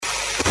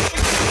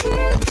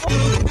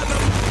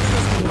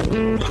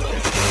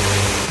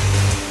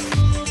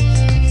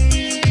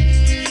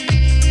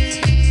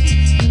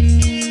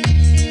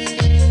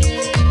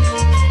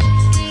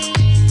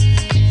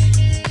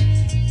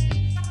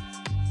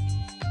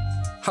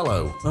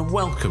Hello and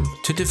welcome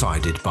to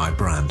Divided by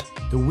Brand,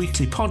 the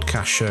weekly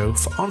podcast show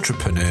for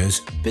entrepreneurs,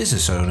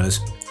 business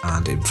owners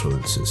and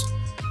influencers.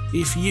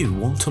 If you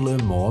want to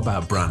learn more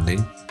about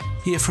branding,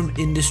 hear from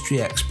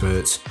industry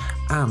experts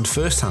and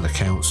first-hand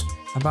accounts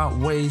about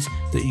ways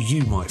that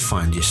you might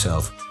find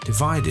yourself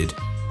divided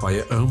by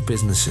your own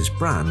business's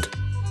brand,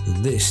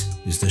 then this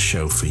is the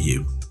show for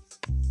you.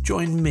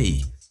 Join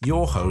me,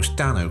 your host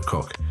Dan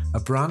O'Cook, a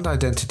brand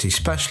identity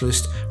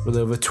specialist with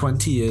over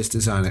 20 years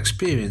design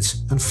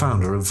experience and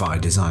founder of Vi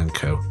Design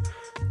Co.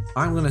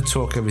 I'm going to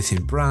talk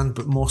everything brand,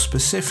 but more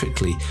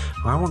specifically,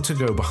 I want to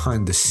go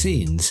behind the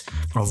scenes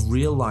of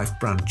real-life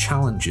brand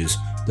challenges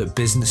that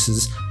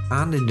businesses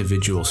and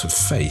individuals have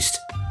faced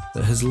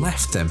that has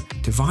left them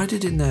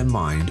divided in their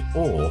mind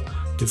or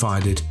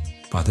divided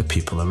by the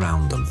people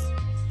around them.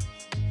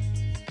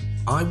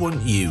 I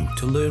want you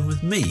to learn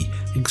with me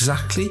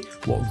exactly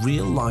what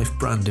real-life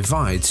brand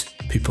divides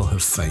people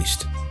have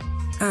faced,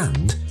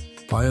 and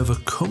by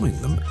overcoming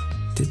them,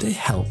 did they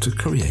help to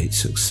create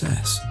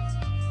success?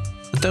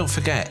 And don't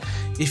forget,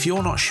 if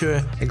you're not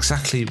sure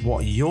exactly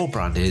what your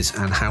brand is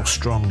and how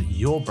strong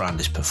your brand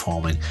is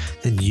performing,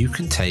 then you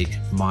can take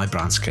my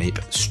Brandscape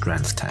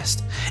Strength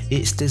Test.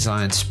 It's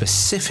designed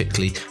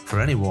specifically for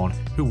anyone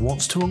who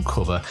wants to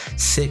uncover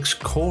 6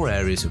 core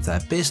areas of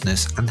their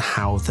business and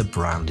how the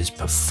brand is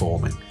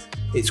performing.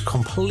 It's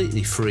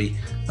completely free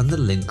and the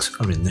links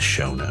are in the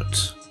show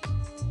notes.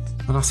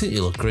 And I think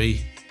you'll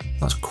agree,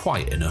 that's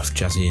quite enough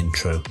jazzy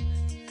intro.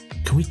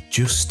 Can we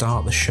just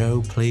start the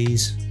show,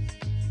 please?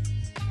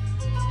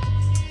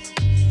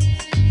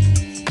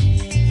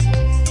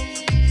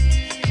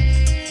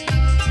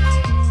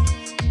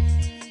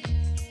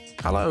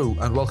 Hello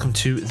and welcome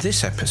to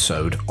this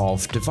episode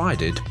of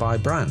Divided by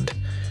Brand.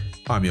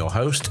 I'm your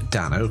host,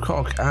 Dan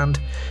O'Cock, and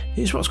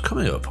here's what's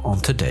coming up on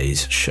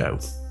today's show.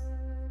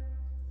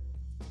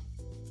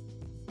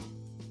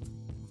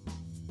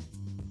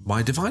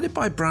 My Divided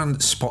by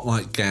Brand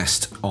spotlight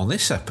guest on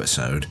this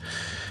episode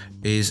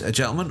is a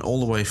gentleman all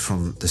the way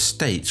from the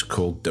States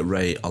called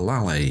DeRay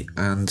Olaleye,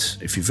 and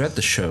if you've read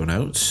the show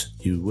notes,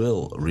 you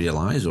will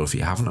realise, or if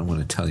you haven't, I'm going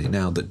to tell you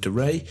now, that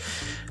DeRay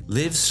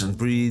lives and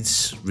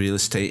breathes real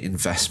estate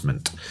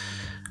investment.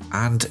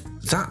 And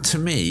that, to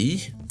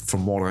me,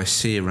 from what I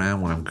see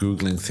around when I'm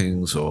Googling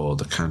things or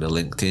the kind of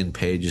LinkedIn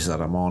pages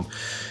that I'm on,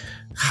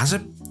 has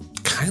a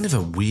kind of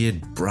a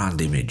weird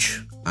brand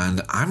image.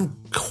 And I'm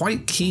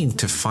quite keen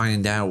to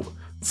find out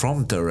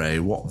from DeRay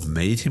what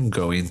made him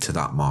go into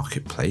that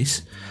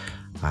marketplace,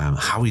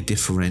 how he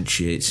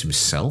differentiates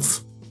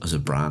himself as a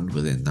brand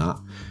within that.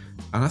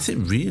 And I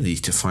think really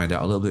to find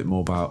out a little bit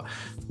more about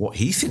what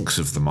he thinks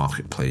of the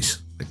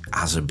marketplace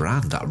as a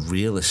brand, that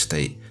real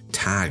estate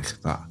tag,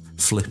 that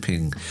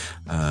flipping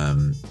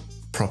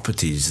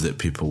properties that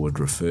people would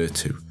refer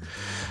to.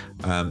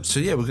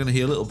 So we're going to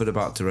hear a little bit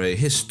about DeRay,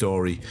 his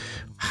story,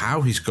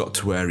 how he's got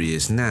to where he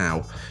is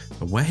now,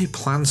 and where he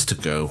plans to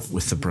go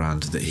with the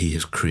brand that he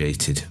has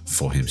created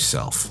for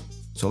himself.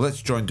 So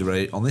let's join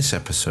DeRay on this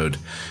episode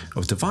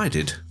of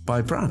Divided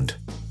by Brand.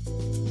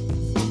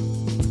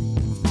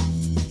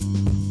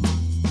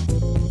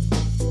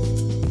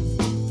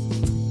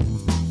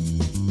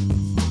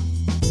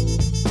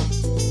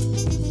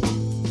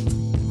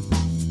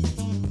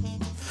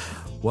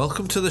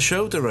 Welcome to the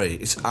show, DeRay.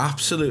 It's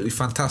absolutely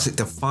fantastic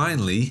to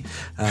finally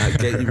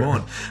get you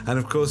on. And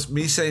of course,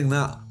 me saying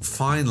that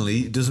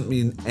finally doesn't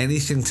mean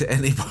anything to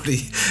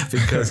anybody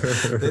because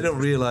they don't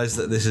realise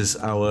that this is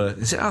our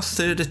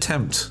third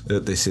attempt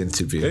at this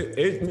interview?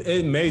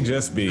 It may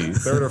just be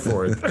third or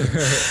fourth.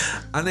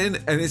 and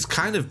it's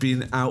kind of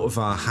been out of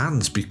our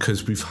hands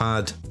because we've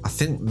had, I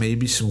think,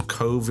 maybe some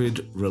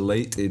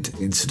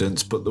COVID-related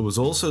incidents, but there was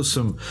also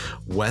some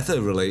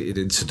weather-related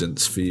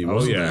incidents for you,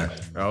 wasn't there?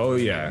 Oh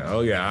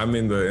yeah. I'm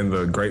in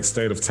the great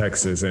state of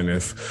Texas, and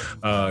if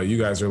you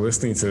guys are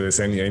listening to this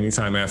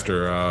anytime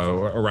after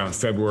around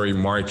February,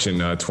 March in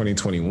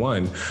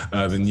 2021,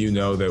 then you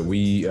know that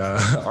we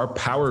our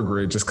power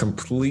grid just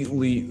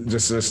completely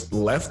just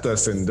left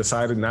us and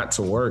decided not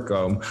to work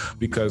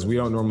because we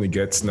don't normally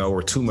get snow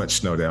or too much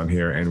snow down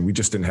here, and we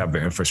just didn't have the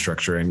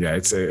infrastructure. And yeah,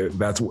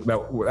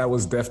 that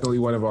was definitely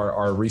one of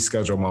our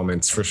reschedule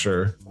moments for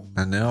sure.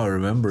 I know, I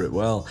remember it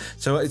well.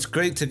 So it's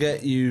great to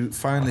get you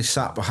finally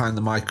sat behind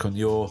the mic on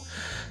your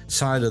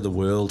side of the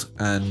world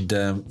and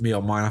me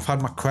on mine. I've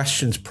had my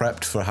questions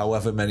prepped for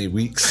however many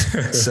weeks,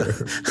 so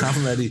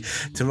I'm ready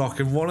to rock.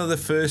 And one of the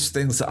first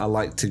things that I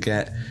like to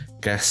get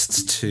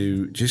guests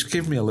to just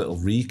give me a little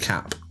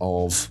recap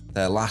of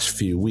their last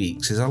few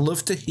weeks is I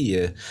love to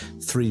hear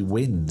 3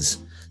 wins.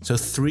 So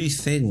 3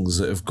 things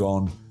that have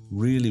gone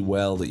really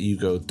well that you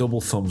go double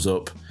thumbs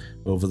up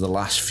over the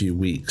last few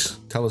weeks.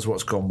 Tell us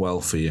what's gone well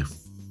for you.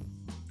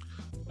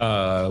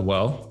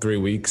 3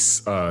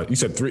 weeks. You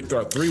said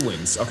three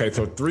wins. Okay,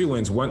 so 3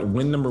 wins.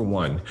 Win number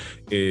 1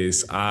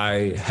 is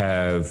I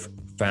have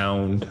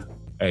found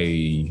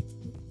a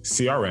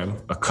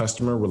CRM, a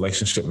customer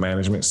relationship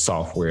management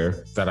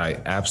software that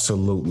I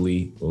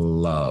absolutely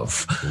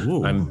love.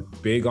 Ooh. I'm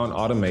big on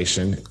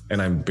automation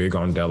and I'm big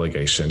on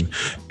delegation.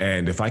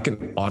 And if I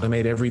can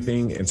automate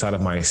everything inside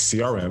of my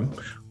CRM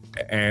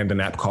and an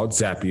app called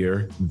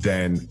Zapier,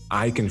 then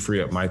I can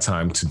free up my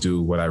time to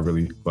do what I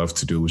really love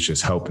to do, which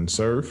is help and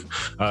serve.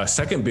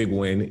 Second big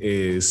win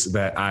is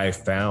that I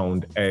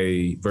found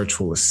a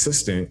virtual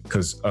assistant,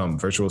 because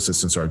virtual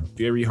assistants are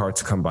very hard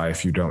to come by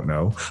if you don't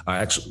know.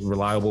 Actually,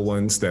 reliable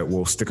ones that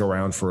will stick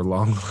around for a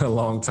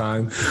long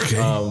time.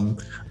 Okay.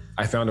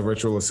 I found a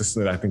virtual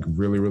assistant that I think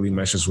really, really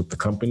meshes with the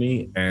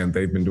company, and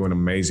they've been doing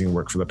amazing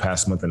work for the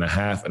past month and a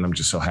half, and I'm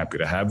just so happy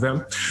to have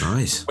them.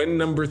 Nice. Win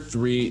number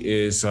 3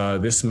 is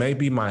this may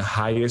be my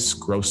highest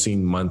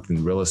grossing month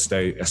in real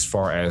estate as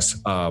far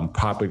as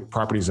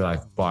properties that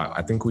I've bought.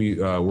 I think we're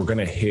going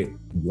to hit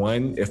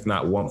if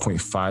not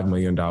 $1.5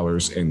 million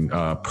in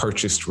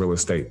purchased real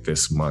estate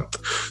this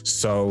month.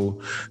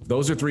 So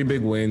those are 3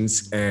 big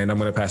wins, and I'm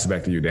going to pass it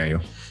back to you,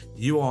 Daniel.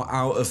 You are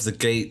out of the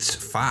gates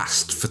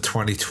fast for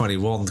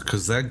 2021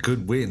 because they're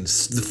good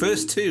wins. The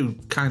first 2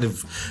 kind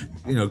of,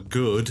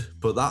 good,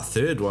 but that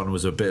third one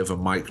was a bit of a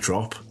mic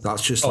drop.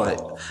 That's just by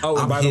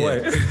the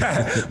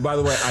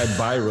way, I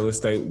buy real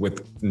estate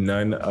with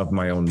none of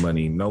my own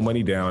money, no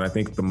money down. I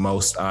think the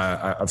most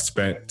I've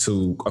spent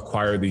to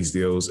acquire these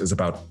deals is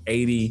about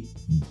 $80.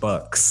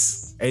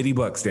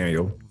 $80,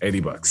 Daniel.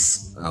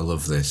 $80. I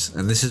love this,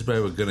 and this is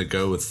where we're going to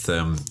go with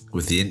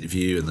the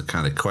interview and the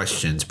kind of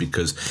questions,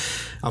 because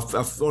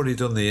I've already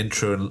done the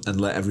intro and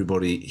let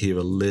everybody hear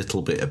a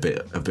bit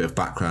of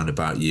background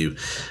about you,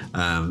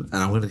 and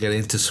I'm going to get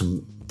into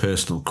some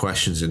personal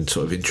questions and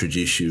sort of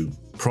introduce you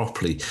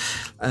properly.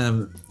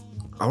 I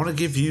want to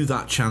give you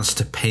that chance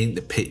to paint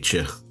the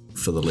picture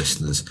for the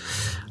listeners.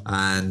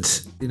 And,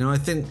 I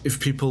think if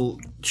people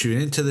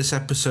tune into this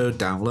episode,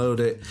 download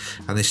it,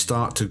 and they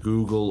start to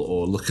Google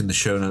or look in the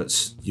show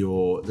notes, they're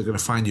going to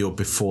find your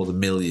Before the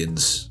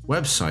Millions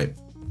website.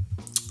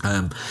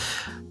 And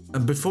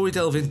before we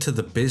delve into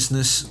the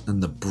business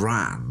and the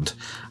brand,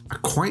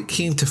 I'm quite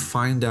keen to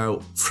find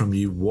out from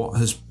you what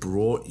has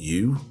brought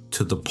you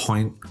to the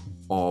point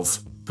of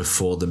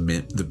Before the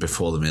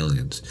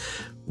Millions.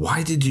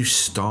 Why did you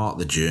start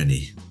the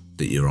journey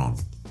that you're on?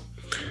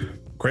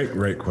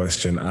 Great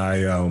question.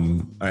 I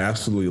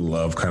absolutely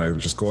love kind of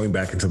just going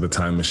back into the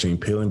time machine,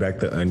 peeling back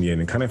the onion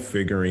and kind of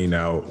figuring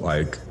out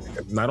like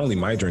not only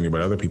my journey,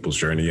 but other people's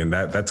journey. And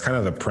that's kind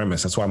of the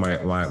premise. That's why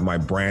my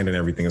brand and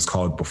everything is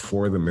called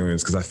Before the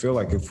Millions. Cause I feel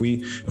like if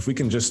we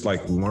can just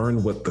like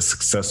learn what the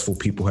successful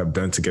people have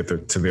done to get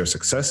to their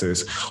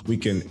successes, we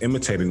can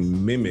imitate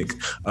and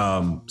mimic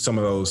some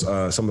of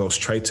those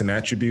traits and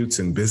attributes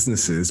and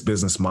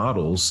business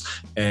models,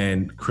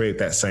 and create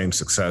that same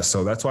success.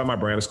 So that's why my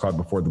brand is called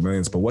Before the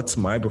Millions. But what's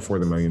my Before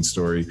the Millions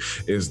story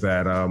is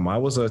that I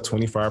was a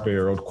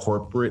 25-year-old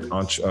corporate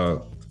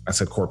I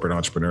said corporate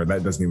entrepreneur.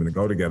 That doesn't even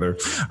go together.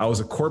 I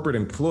was a corporate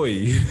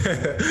employee,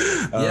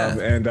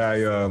 and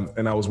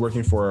I was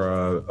working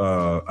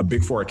for a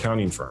Big Four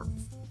accounting firm.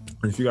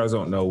 If you guys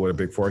don't know what a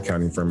Big Four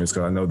accounting firm is,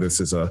 because I know this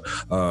is a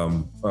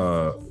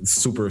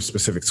super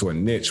specific to a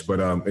niche, but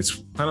it's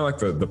kind of like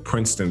the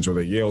Princetons or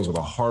the Yales or the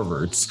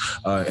Harvards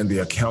in the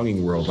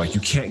accounting world. Like,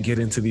 you can't get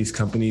into these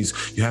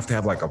companies. You have to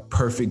have like a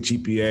perfect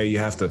GPA. You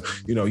have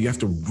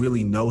to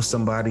really know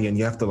somebody, and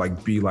you have to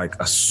like be like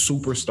a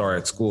superstar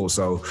at school.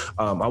 So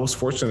I was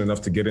fortunate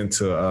enough to get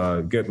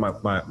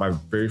my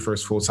very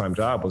first full-time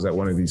job was at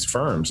one of these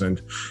firms,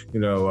 and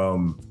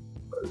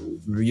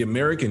the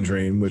American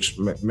dream, which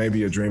may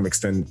be a dream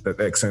that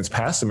extends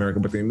past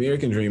America, but the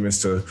American dream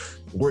is to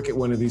work at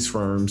one of these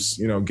firms,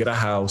 get a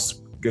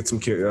house, get some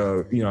kids,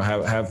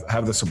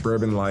 have the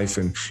suburban life,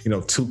 and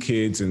 2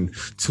 kids and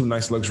 2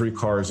 nice luxury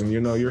cars, and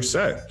you're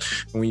set.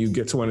 And when you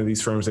get to one of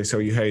these firms, they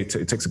tell you, hey,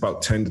 it takes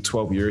about 10 to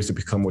 12 years to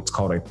become what's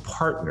called a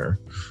partner,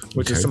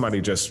 which is somebody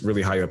just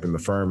really high up in the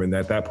firm. And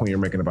at that point, you're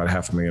making about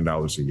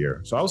 $500,000 a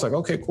year. So I was like,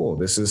 okay, cool.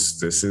 This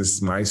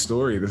is my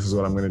story. This is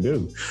what I'm going to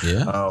do.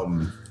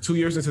 Yeah. 2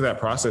 years into that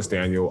process,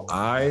 Daniel,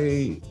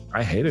 I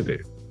hated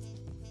it.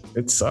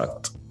 It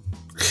sucked.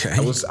 Okay.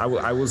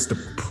 I was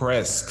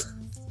depressed.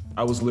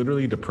 I was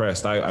literally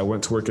depressed. I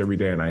went to work every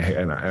day and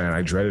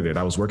I dreaded it.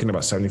 I was working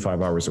about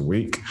 75 hours a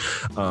week.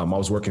 I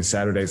was working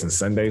Saturdays and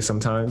Sundays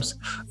sometimes.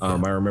 I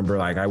remember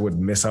like I would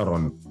miss out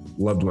on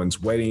loved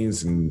ones'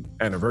 weddings and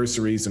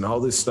anniversaries and all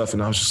this stuff.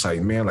 And I was just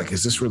like, man, like,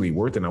 is this really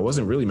worth it? And I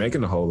wasn't really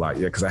making a whole lot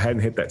yet because I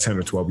hadn't hit that 10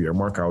 or 12 year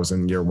mark. I was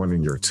in year 1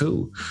 and year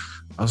 2.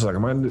 I was like,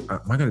 am I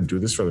going to do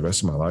this for the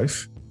rest of my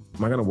life?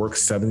 Am I going to work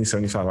 70,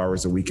 75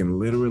 hours a week and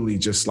literally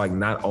just like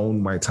not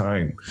own my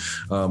time?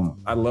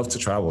 I love to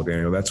travel,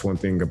 Daniel. That's one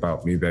thing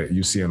about me that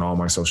you see in all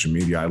my social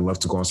media. I love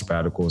to go on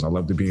sabbaticals. I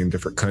love to be in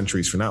different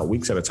countries for not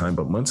weeks at a time,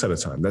 but months at a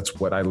time.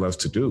 That's what I love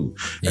to do.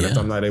 And if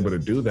I'm not able to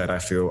do that, I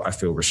feel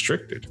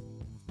restricted.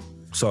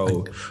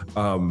 So,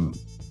 I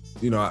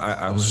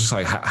was just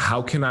like,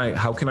 how can I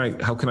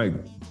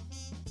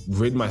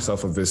rid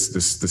myself of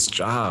this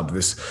job,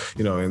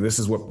 and this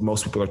is what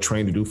most people are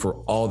trained to do for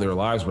all their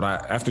lives. But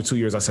after 2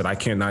 years, I said, I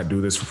cannot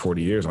do this for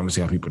 40 years. I'm gonna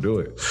see how people do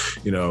it.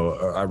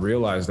 I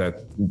realized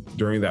that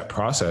during that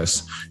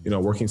process,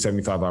 working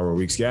 75-hour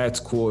weeks, yeah, it's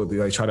cool.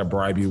 They try to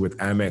bribe you with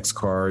Amex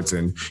cards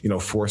and,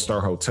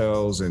 4-star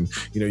hotels. And,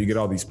 you get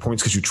all these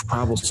points because you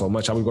travel so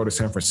much. I would go to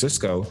San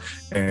Francisco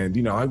and,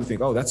 I would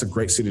think, oh, that's a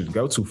great city to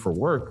go to for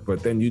work.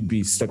 But then you'd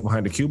be stuck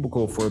behind a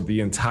cubicle for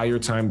the entire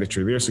time that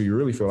you're there. So you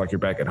really feel like you're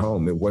back at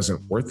home. It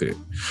wasn't worth it,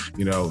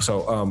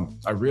 So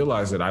I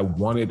realized that I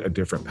wanted a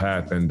different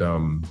path, and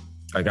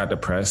I got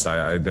depressed.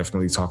 I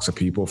definitely talked to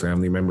people,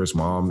 family members,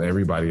 mom,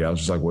 everybody. I was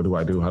just like, what do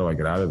I do? How do I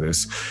get out of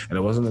this? And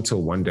it wasn't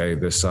until one day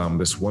this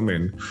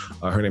woman,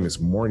 her name is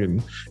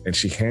Morgan, and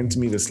she hands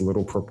me this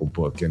little purple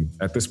book. And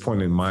at this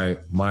point in my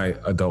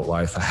adult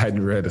life, I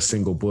hadn't read a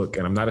single book,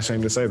 and I'm not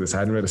ashamed to say this. I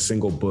hadn't read a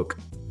single book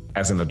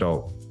as an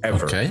adult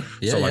ever. Okay.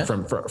 Yeah,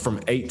 so from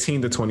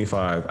 18 to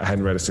 25, I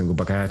hadn't read a single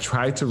book. I had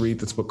tried to read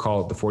this book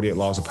called The 48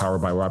 Laws of Power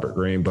by Robert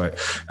Greene, but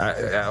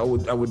I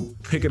would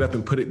pick it up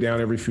and put it down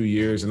every few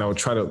years, and I would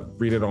try to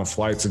read it on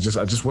flights.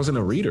 I just wasn't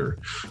a reader.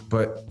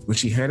 But when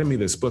she handed me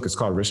this book, it's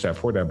called Rich Dad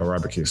Poor Dad by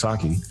Robert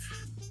Kiyosaki.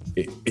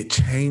 It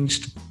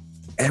changed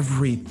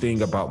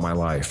everything about my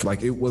life.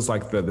 Like, it was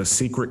like the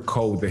secret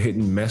code, the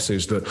hidden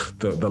message,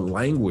 the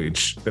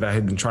language that I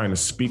had been trying to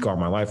speak all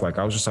my life. Like,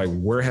 I was just like,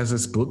 where has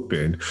this book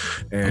been?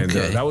 And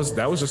that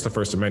was just the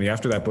first of many.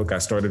 After that book, I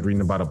started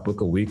reading about a book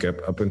a week.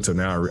 Up until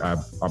now,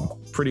 I'm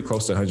pretty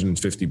close to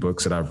 150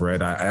 books that I've read.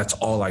 That's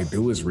all I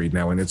do is read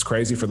now. And it's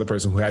crazy for the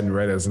person who hadn't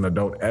read as an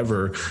adult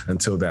ever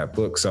until that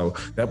book. So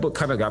that book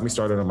kind of got me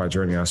started on my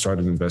journey. I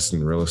started investing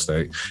in real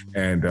estate,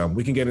 and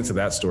we can get into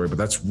that story, but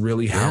that's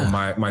really how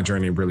my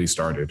journey really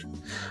started.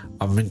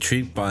 I'm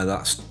intrigued by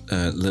that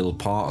little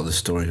part of the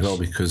story as well,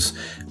 because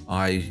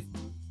I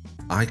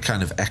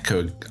kind of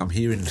echo, I'm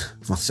hearing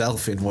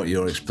myself in what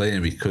you're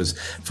explaining, because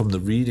from the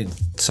reading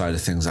side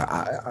of things,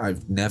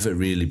 I've never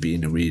really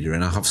been a reader,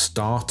 and I have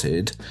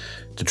started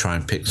to try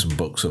and pick some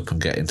books up and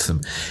get into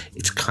them.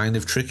 It's kind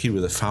of tricky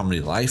with a family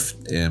life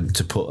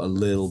to put a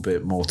little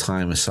bit more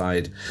time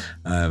aside,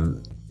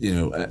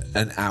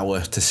 an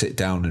hour to sit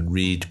down and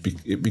read.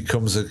 It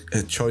becomes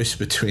a choice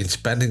between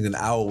spending an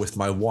hour with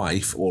my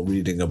wife or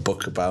reading a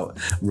book about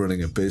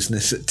running a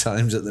business at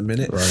times at the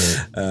minute.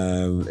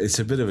 Right. It's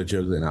a bit of a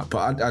juggling act,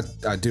 but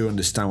I do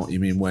understand what you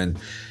mean when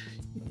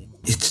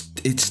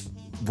it's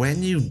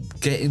when you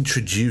get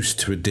introduced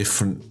to a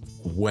different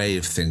way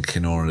of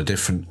thinking or a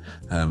different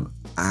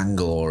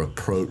angle or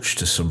approach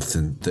to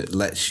something that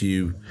lets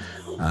you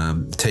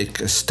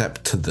take a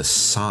step to the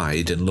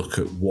side and look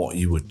at what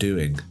you were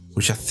doing,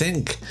 which I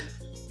think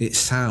it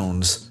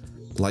sounds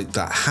like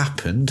that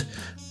happened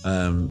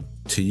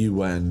to you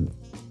when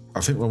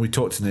we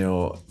talked in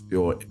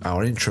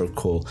our intro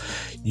call.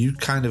 You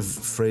kind of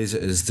phrase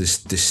it as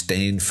this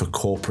disdain for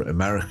corporate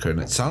America, and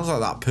it sounds like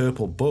that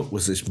purple book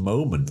was this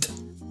moment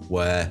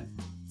where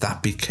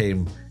that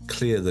became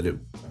clear that it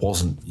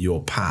wasn't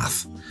your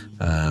path.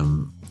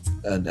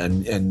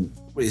 And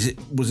was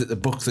it the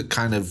book that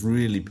kind of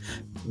really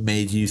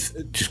made you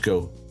just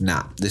go,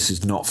 nah, this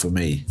is not for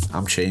me,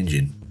 I'm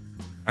changing?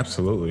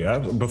 Absolutely.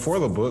 Before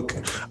the book,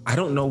 I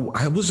don't know.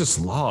 I was just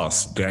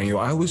lost, Daniel.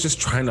 I was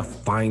just trying to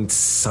find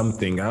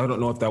something. I don't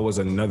know if that was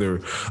another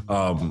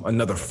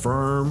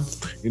firm,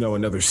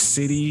 another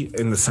city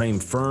in the same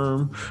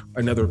firm,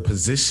 another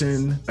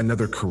position,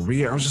 another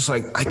career. I was just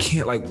like, I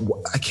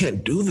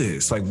can't do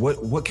this. Like,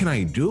 what can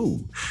I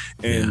do?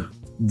 And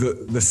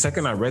the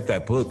second I read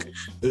that book,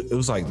 it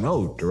was like,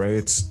 no, DeRay,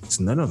 it's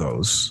none of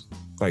those.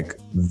 Like,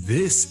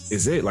 this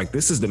is it. Like,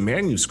 this is the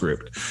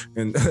manuscript.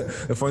 And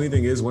the funny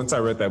thing is, once I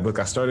read that book,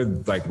 I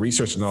started like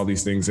researching all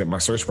these things that my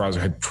search browser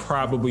had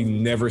probably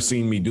never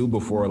seen me do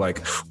before.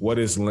 Like, what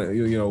is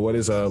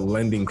a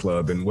lending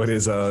club, and what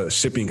is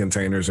shipping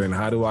containers, and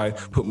how do I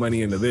put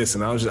money into this?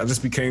 And I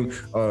just became,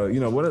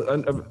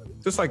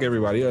 just like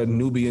everybody, a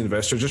newbie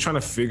investor, just trying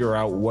to figure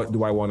out what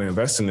do I want to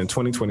invest in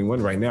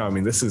 2021 right now. I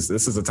mean, this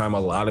is a time a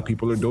lot of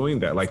people are doing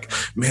that. Like,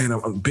 man,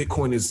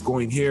 Bitcoin is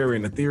going here,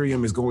 and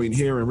Ethereum is going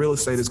here, and real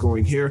estate is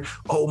going here.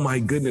 Oh my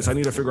goodness, I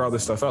need to figure all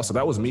this stuff out. So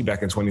that was me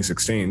back in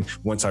 2016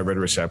 once I read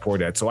Rich Dad Poor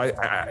Dad. So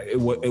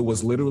it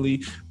was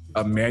literally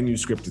a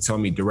manuscript to tell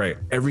me, DeRay,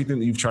 everything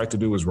that you've tried to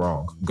do is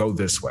wrong. Go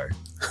this way.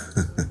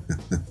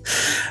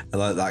 I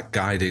like that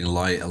guiding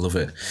light. I love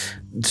it.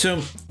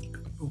 So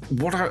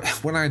when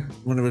I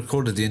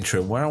recorded the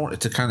intro, where I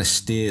wanted to kind of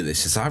steer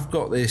this is I've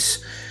got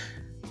this.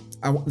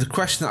 The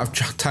question that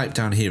I've typed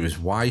down here is,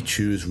 why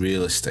choose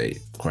real estate? ?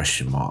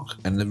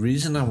 And the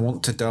reason I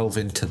want to delve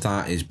into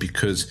that is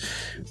because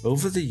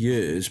over the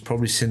years,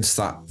 probably since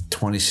that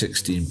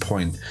 2016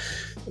 point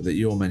that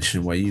you're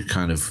mentioning, where you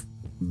kind of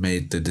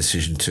made the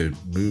decision to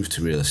move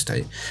to real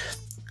estate,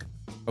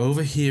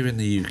 over here in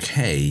the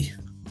UK,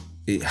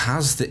 it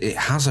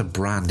has a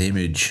brand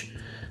image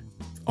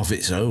of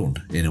its own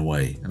in a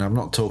way. And I'm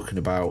not talking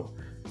about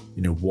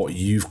what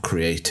you've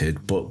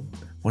created, but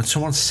when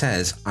someone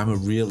says I'm a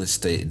real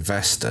estate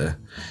investor,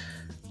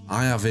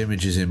 I have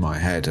images in my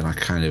head, and I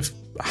kind of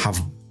have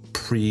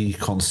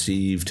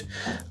preconceived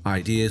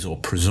ideas or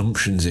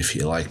presumptions, if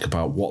you like,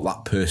 about what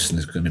that person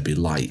is going to be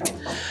like.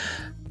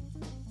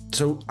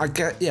 So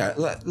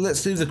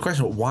let's leave the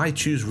question, why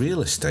choose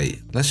real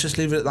estate? Let's just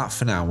leave it at that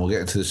for now, and we'll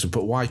get into this,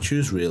 but why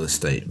choose real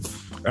estate?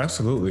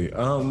 Absolutely.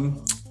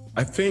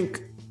 I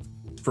think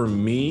for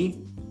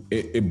me,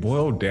 it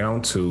boiled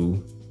down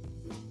to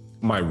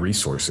my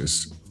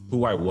resources,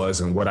 who I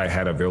was and what I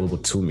had available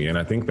to me. And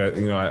I think that,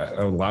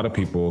 a lot of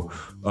people,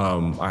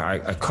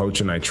 I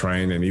coach and I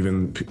train, and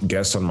even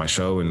guests on my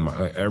show and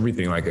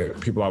everything,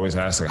 like people always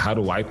ask, like, how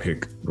do I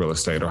pick real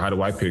estate, or how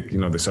do I pick,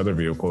 this other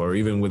vehicle, or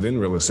even within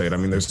real estate? I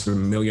mean, there's a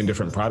million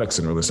different products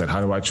in real estate. How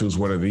do I choose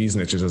one of these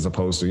niches as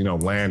opposed to,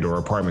 land or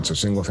apartments or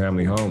single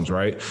family homes,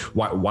 right?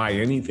 Why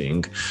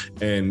anything?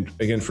 And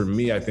again, for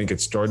me, I think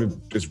it's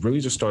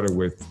really just started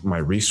with my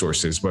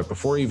resources. But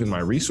before even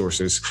my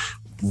resources,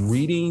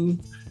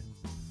 reading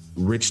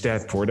Rich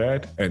Dad, Poor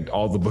Dad, and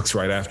all the books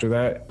right after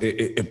that,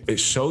 it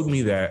showed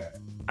me that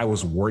I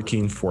was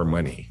working for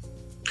money,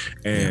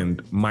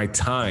 and my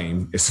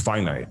time is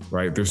finite,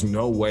 right? There's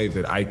no way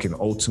that I can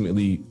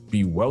ultimately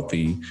be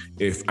wealthy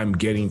if I'm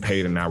getting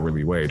paid an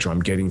hourly wage, or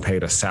I'm getting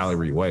paid a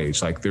salary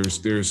wage. Like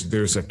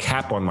there's a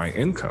cap on my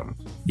income.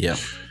 Yeah.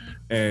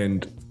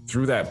 And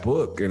through that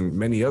book and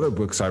many other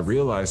books, I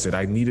realized that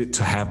I needed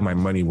to have my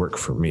money work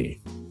for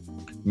me.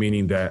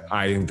 Meaning that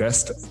I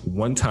invest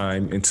one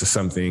time into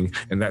something,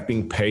 and that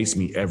thing pays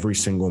me every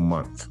single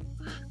month.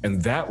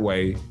 And that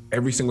way,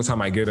 every single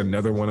time I get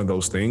another one of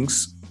those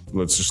things,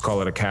 let's just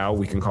call it a cow,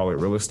 we can call it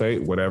real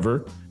estate,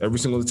 whatever. Every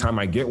single time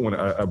I get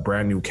a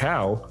brand new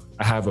cow,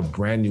 I have a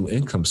brand new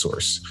income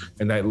source,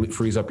 and that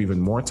frees up even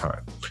more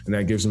time. And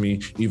that gives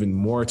me even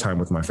more time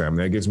with my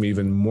family. That gives me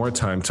even more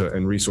time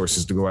and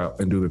resources to go out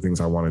and do the things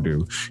I want to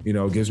do.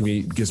 It gives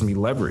me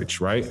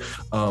leverage, right?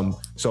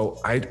 So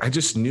I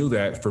just knew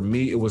that for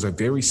me, it was a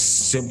very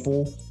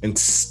simple and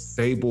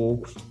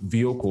stable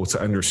vehicle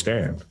to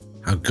understand.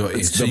 I've got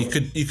you. So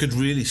you could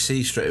really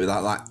see straight with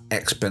that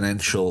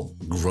exponential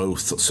growth,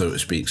 so to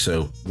speak.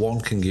 So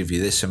one can give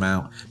you this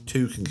amount,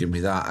 two can give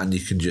me that, and you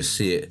can just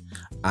see it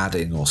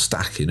adding or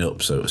stacking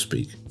up, so to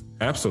speak.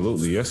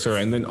 Absolutely. Yes, sir.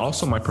 And then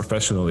also my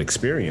professional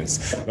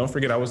experience. Don't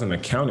forget, I was an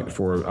accountant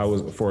for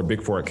a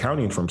Big Four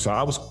accounting firm. So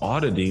I was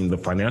auditing the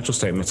financial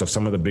statements of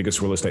some of the biggest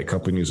real estate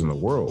companies in the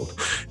world.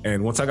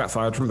 And once I got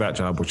fired from that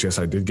job, which, yes,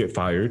 I did get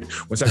fired.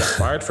 Once I got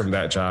fired from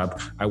that job,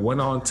 I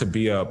went on to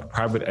be a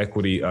private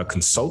equity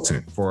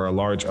consultant for a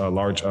large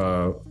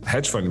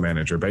hedge fund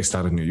manager based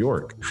out of New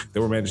York. They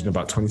were managing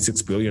about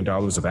 $26 billion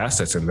of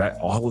assets, and that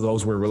all of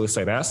those were real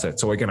estate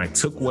assets. So again, I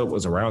took what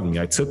was around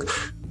me. I took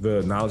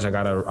the knowledge I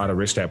got out of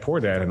Rich Dad, Poor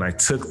Dad, and I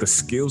took the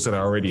skills that I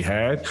already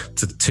had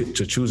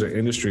to choose an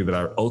industry that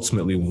I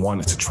ultimately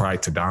wanted to try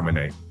to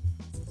dominate.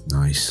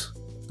 Nice.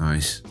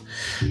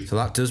 So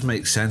that does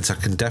make sense. I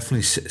can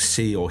definitely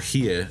see or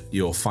hear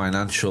your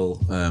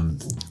financial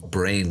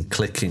brain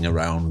clicking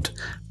around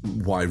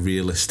why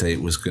real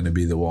estate was going to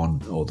be the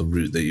one or the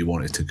route that you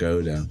wanted to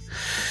go down.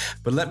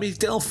 But let me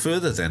delve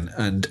further then.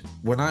 And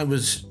when I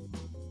was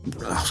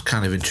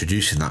kind of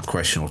introducing that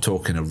question or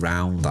talking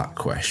around that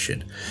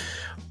question,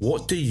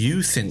 what do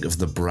you think of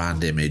the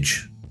brand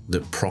image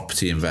that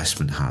property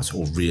investment has,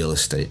 or real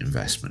estate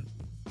investment?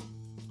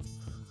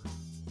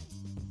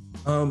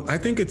 I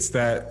think it's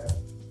that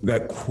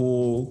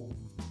cool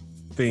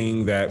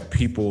thing that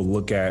people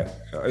look at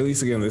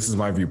least, again, this is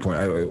my viewpoint,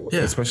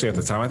 especially at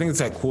the time. I think it's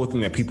that cool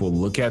thing that people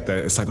look at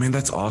that it's like, man,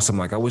 that's awesome.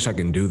 Like, I wish I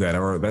can do that.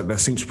 Or that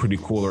seems pretty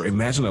cool. Or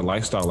imagine a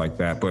lifestyle like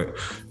that. But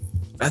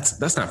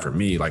that's not for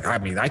me. Like, I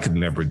mean, I could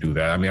never do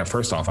that. I mean,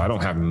 first off, I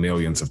don't have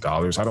millions of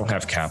dollars. I don't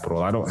have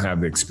capital. I don't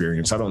have the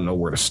experience. I don't know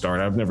where to start.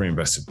 I've never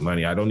invested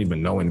money. I don't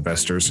even know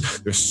investors.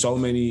 There's so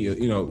many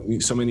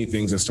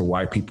things as to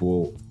why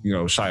people,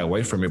 shy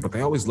away from it, but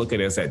they always look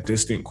at it as that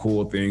distant,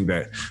 cool thing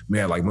that,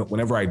 man, like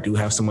whenever I do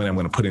have some money, I'm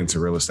going to put it into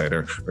real estate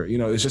or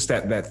it's just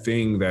that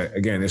thing that,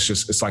 again,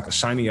 it's like a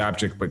shiny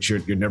object, but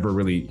you're never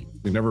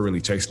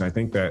really chasing. I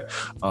think that,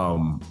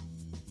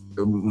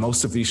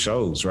 most of these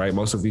shows,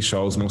 most of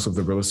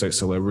the real estate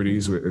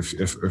celebrities,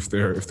 if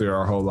there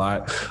are a whole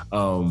lot,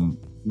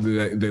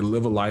 they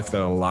live a life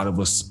that a lot of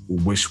us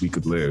wish we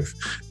could live.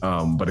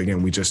 But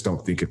again, we just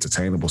don't think it's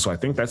attainable. So I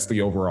think that's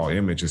the overall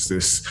image, is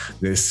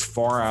this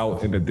far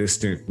out in the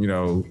distant,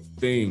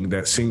 thing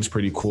that seems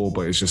pretty cool,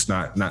 but it's just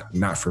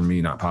not for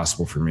me, not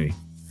possible for me.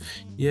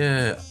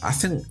 Yeah, I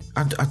think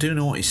I do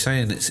know what you're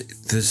saying.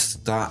 There's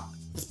that.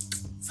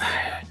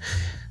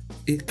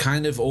 It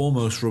kind of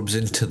almost rubs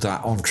into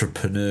that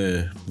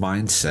entrepreneur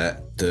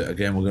mindset that,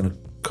 again, we're going to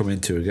come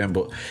into again,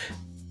 but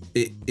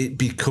it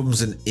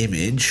becomes an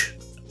image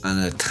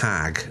and a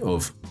tag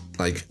of,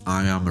 like,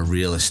 I am a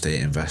real estate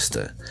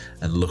investor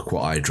and look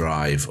what I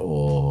drive,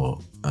 or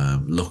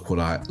look where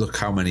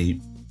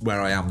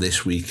I am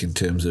this week in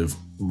terms of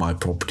my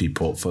property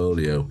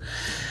portfolio.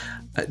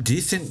 Do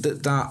you think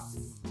that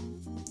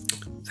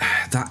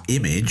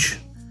image,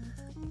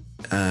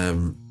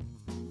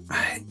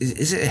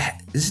 is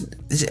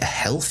it a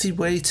healthy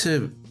way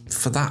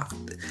for that?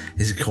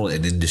 isn't call it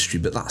an industry,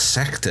 but that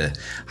sector.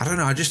 I don't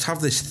know. I just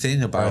have this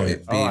thing about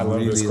it being I love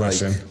really this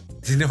question.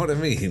 Do you know what I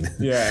mean?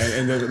 Yeah,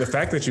 and the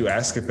fact that you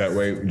ask it that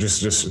way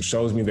just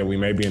shows me that we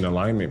may be in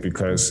alignment,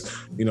 because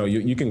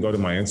you can go to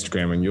my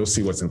Instagram and you'll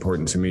see what's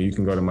important to me. You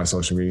can go to my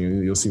social media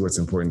and you'll see what's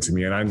important to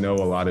me. And I know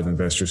a lot of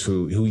investors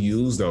who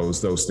use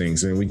those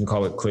things, and we can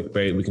call it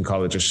clickbait, we can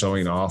call it just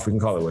showing off, we can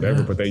call it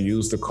whatever, but they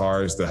use the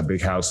cars, the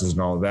big houses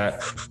and all of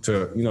that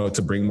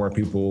to bring more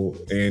people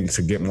in,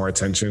 to get more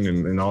attention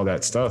and all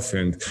that stuff.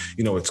 And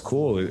it's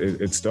cool,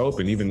 it's dope,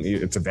 and even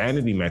it's a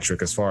vanity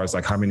metric as far as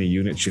like how many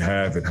units you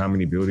have and how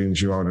many buildings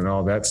you own and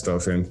all that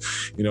stuff. And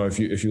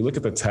if you look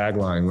at the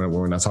tagline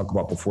when I talk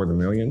about Before the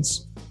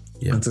Millions,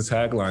 it's a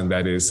tagline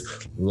that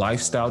is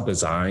lifestyle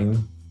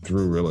design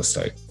through real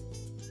estate.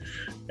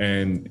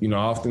 And I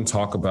often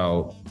talk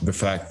about the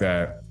fact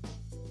that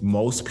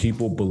most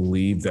people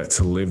believe that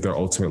to live their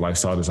ultimate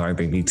lifestyle design,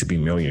 they need to be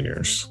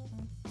millionaires,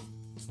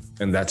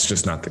 and that's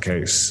just not the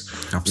case.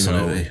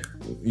 Absolutely.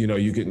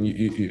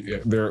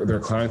 There are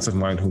clients of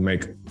mine who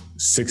make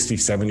 60,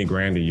 70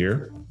 grand a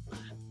year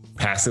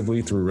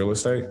passively through real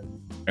estate,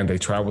 and they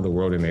travel the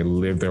world and they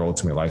live their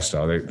ultimate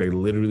lifestyle. They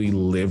literally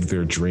live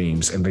their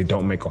dreams, and they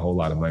don't make a whole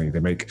lot of money.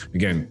 They make,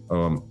 again,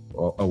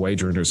 a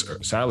wage earner's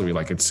salary.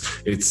 Like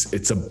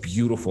it's a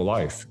beautiful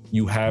life.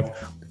 You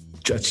have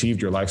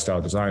achieved your lifestyle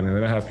design. And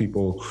then I have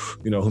people,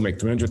 who make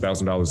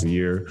 $300,000 a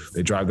year.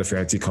 They drive the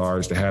fancy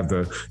cars. They have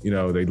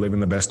they live in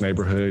the best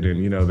neighborhood,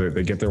 and,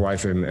 they get their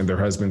wife and their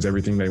husbands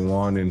everything they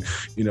want. And,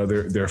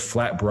 they're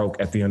flat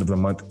broke at the end of the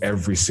month,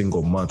 every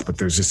single month, but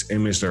there's this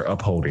image they're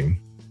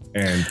upholding.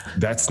 And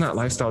that's not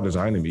lifestyle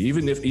design to me.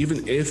 Even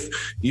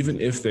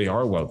if they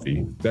are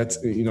wealthy, that's,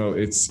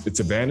 it's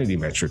a vanity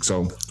metric.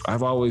 So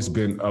I've always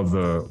been of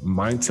the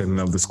mindset and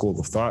of the school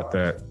of thought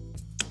that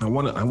I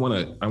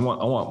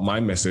want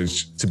my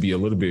message to be a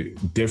little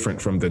bit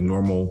different from the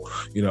normal,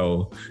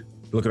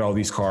 look at all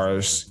these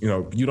cars.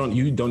 You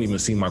don't even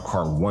see my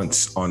car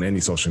once on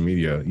any social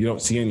media. You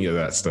don't see any of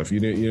that stuff.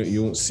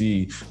 You won't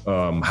see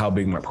how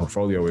big my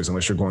portfolio is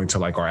unless you're going to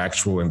like our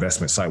actual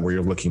investment site where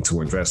you're looking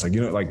to invest.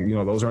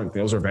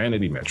 Those are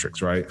vanity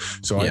metrics, right?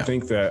 So yeah. I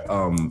think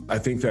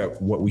that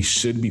what we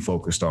should be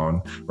focused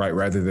on, right,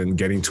 rather than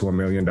getting to $1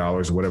 million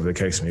or whatever the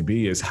case may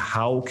be, is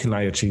how can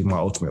I achieve my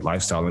ultimate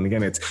lifestyle? And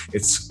again,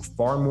 it's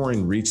far more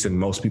in reach than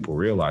most people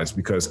realize,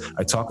 because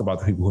I talk about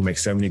the people who make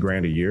 70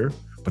 grand a year,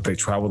 but they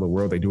travel the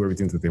world, they do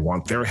everything that they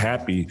want. They're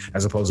happy,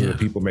 as opposed to the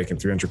people making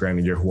 300 grand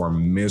a year who are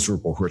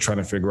miserable, who are trying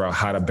to figure out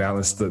how to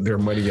balance their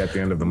money at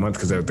the end of the month,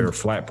 because they're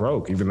flat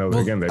broke, even though,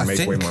 they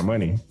make way more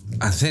money.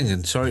 I think,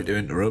 and sorry to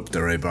interrupt,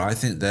 Ray, but I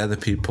think they're the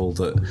people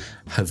that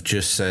have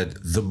just said,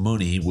 the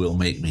money will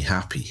make me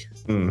happy.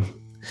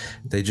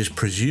 They just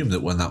presume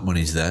that when that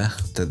money's there,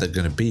 that they're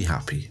going to be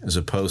happy, as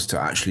opposed to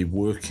actually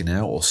working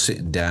out or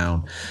sitting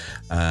down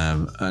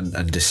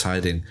and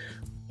deciding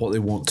what they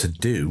want to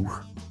do,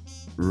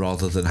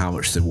 rather than how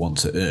much they want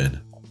to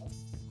earn.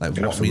 Like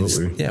what means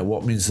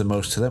the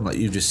most to them. Like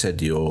you just said,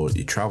 you're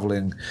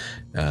traveling,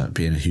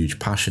 being a huge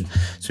passion.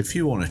 So if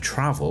you want to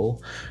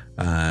travel,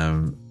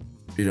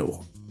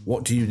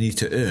 what do you need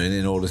to earn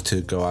in order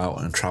to go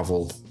out and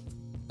travel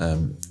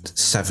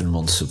 7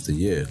 months of the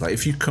year? Like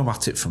if you come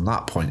at it from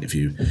that point of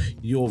view,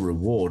 your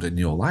reward and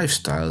your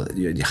lifestyle,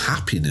 your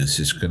happiness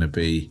is going to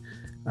be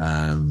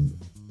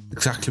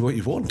exactly what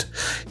you want.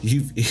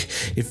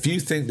 If you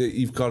think that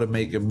you've got to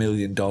make $1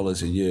 million a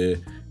year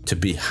to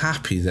be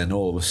happy, then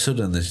all of a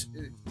sudden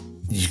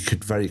you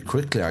could very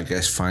quickly, I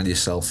guess, find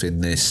yourself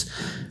in this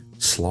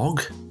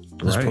slog.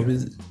 Right. Probably,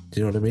 do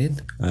you know what I mean?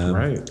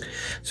 Right.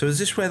 So is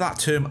this where that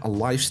term, a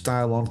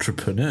lifestyle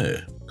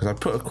entrepreneur, because I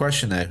put a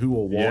question there, who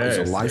or what is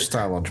a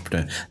lifestyle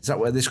entrepreneur? Is that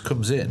where this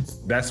comes in?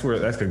 That's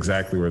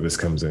exactly where this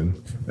comes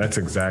in. That's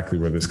exactly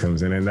where this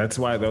comes in. And that's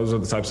why those are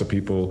the types of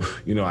people,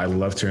 I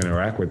love to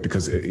interact with,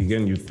 because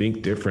again, you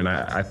think different.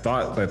 I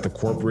thought that the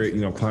corporate,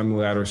 climbing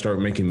the ladder, start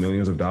making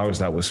millions of dollars,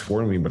 that was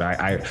for me. But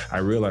I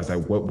realized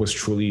that what was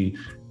truly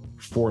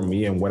for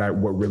me and what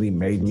really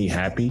made me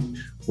happy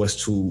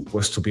was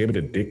to be able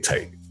to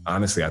dictate.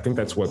 Honestly, I think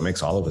that's what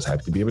makes all of us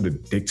happy, to be able to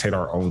dictate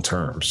our own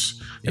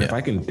terms. And if I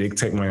can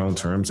dictate my own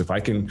terms, if I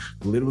can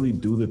literally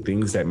do the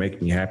things that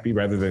make me happy,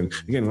 rather than,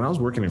 again, when I was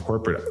working in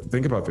corporate,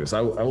 think about this.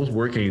 I was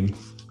working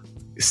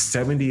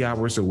 70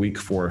 hours a week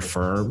for a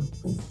firm,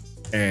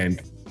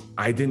 and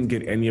I didn't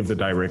get any of the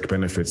direct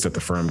benefits that the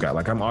firm got.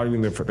 Like I'm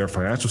auditing their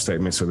financial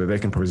statements so that they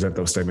can present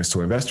those statements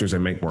to investors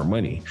and make more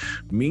money.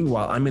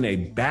 Meanwhile, I'm in a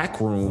back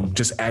room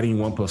just adding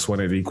 1 +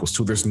 1 =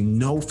 2. There's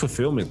no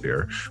fulfillment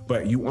there.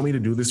 But you want me to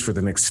do this for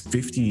the next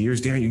 50 years?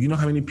 Daniel, you know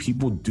how many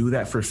people do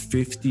that for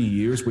 50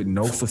 years with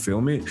no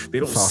fulfillment? They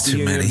don't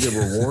see any of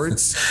the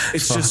rewards.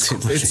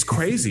 It's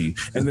crazy.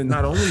 And then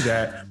not only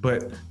that,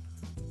 but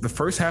the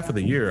first half of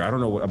the year, I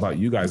don't know about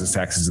you guys'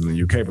 taxes in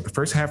the UK, but the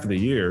first half of the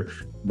year,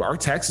 our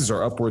taxes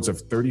are upwards of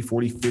 30,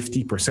 40,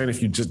 50%.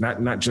 If you just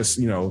not just,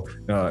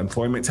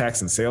 employment tax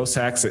and sales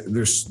tax,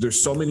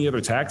 there's so many other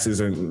taxes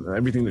and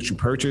everything that you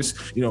purchase,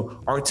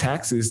 our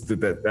taxes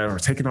that are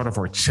taken out of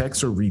our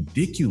checks are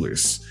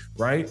ridiculous.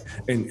 Right.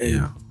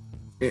 And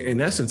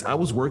in essence, I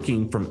was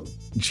working from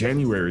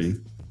January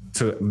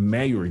to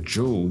May or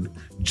June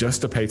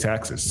just to pay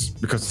taxes,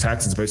 because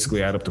taxes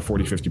basically add up to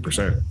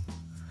 40-50%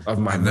 of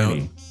my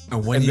money.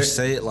 And when you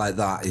say it like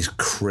that, it's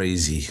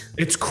crazy.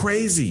 It's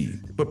crazy,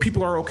 but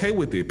people are okay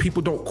with it.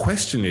 People don't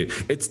question it.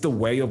 It's the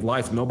way of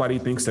life. Nobody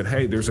thinks that,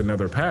 hey, there's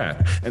another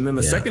path. And then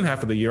the second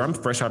half of the year, I'm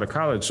fresh out of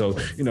college. So,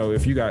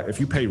 if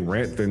you pay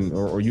rent, then,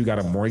 or you got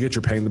a mortgage,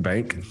 you're paying the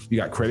bank. You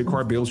got credit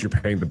card bills, you're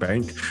paying the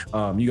bank.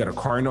 You got a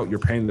car note, you're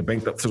paying the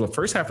bank. So the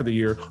first half of the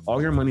year,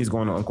 all your money is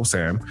going to Uncle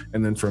Sam.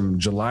 And then from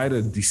July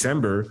to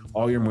December,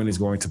 all your money is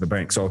going to the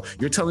bank. So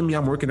you're telling me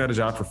I'm working at a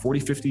job for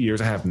 40, 50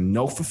 years. I have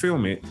no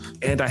fulfillment,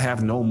 and I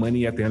have no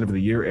money at the end of the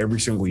year every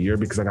single year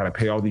because I got to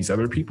pay all these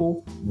other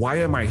people. Why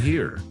am I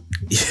here?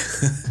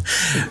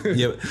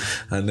 Yeah,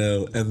 I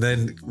know. And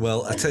then,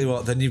 well, I tell you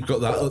what, then you've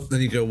got that. Then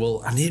you go,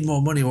 well, I need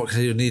more money. What can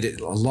I do? I need it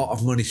a lot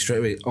of money straight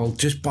away. I'll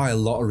just buy a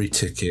lottery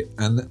ticket.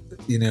 And,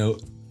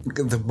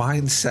 the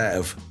mindset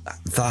of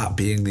that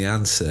being the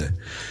answer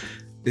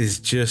is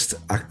just,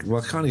 I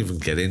can't even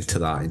get into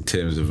that in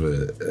terms of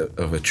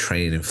a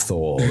train of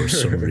thought or a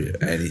summary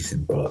of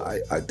anything. But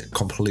I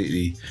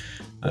completely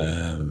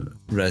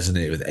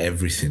resonate with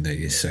everything that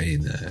you're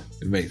saying there.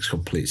 It makes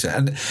complete sense.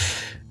 And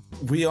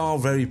we are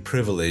very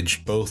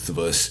privileged, both of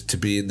us, to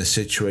be in the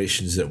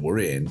situations that we're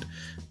in.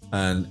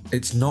 And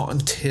it's not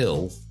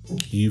until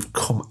you've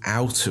come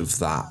out of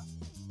that,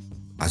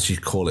 as you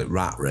call it,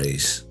 rat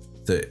race,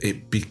 that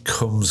it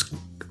becomes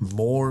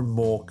more and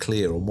more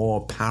clear or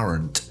more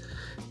apparent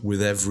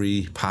with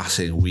every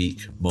passing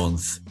week,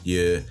 month,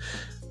 year.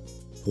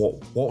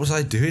 What was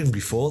I doing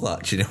before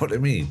that? Do you know what I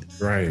mean?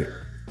 Right.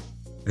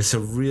 It's a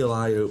real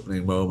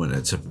eye-opening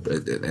moment.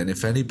 And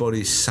if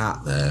anybody's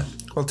sat there,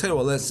 I'll tell you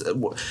what.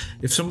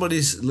 If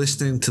somebody's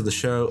listening to the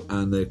show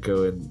and they're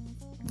going,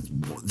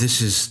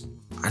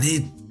 I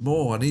need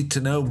more. I need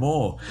to know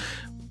more,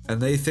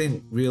 and they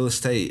think real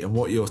estate and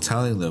what you're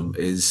telling them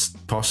is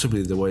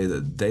possibly the way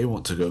that they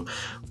want to go,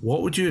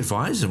 what would you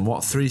advise them?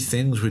 What 3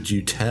 things would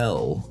you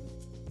tell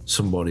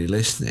somebody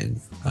listening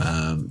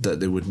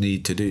that they would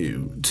need to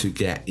do to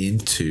get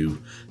into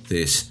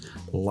this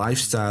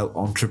lifestyle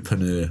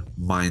entrepreneur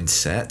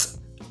mindset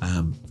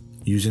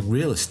using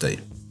real estate?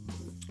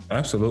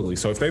 Absolutely.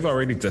 So if they've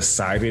already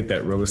decided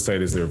that real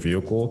estate is their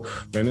vehicle,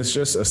 then it's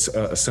just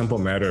a simple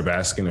matter of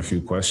asking a few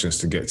questions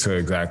to get to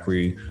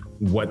exactly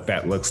what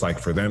that looks like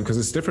for them, because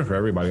it's different for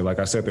everybody. Like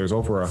I said, there's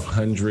over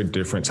 100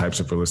 different types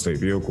of real estate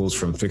vehicles,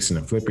 from fixing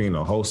and flipping to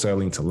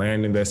wholesaling to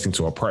land investing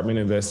to apartment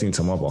investing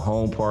to mobile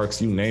home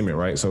parks, you name it,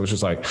 right? So it's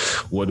just like,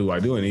 what do I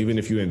do? And even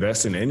if you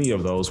invest in any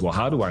of those, well,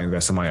 how do I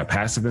invest? Am I a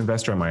passive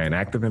investor? Am I an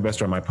active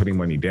investor? Am I putting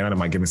money down?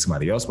 Am I giving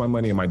somebody else my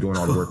money? Am I doing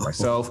all the work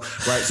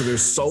myself? Right? So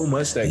there's so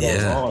much that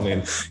goes on.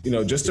 And,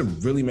 just to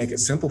really make it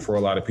simple for a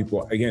lot of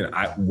people, again,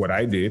 what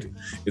I did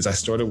is I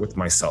started with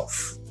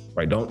myself.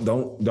 Right.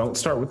 Don't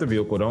start with the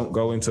vehicle. Don't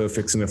go into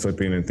fixing and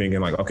flipping and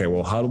thinking like, okay,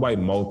 well, how do I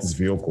mold this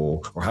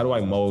vehicle, or how do I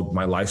mold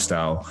my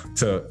lifestyle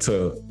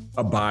to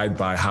abide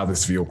by how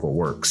this vehicle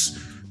works?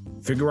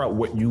 Figure out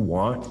what you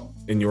want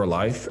in your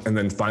life and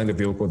then find a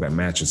vehicle that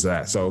matches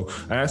that. So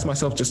I asked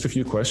myself just a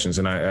few questions,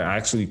 and I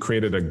actually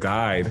created a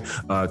guide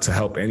to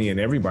help any and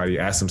everybody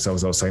ask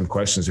themselves those same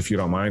questions. If you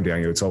don't mind,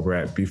 Daniel, it's over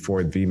at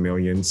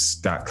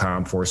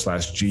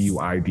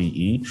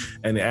beforethemillions.com/GUIDE.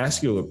 And it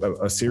asks you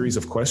a series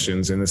of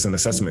questions, and it's an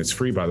assessment. It's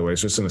free, by the way.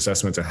 It's just an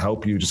assessment to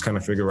help you just kind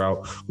of figure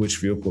out which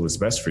vehicle is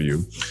best for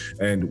you.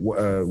 And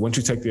once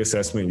you take the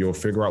assessment, you'll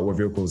figure out what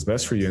vehicle is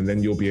best for you. And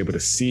then you'll be able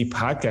to see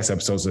podcast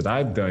episodes that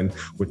I've done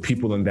with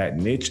people in that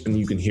niche, and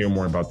you can hear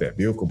more about that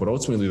vehicle. But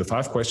ultimately, the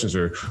 5 questions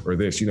are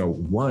this,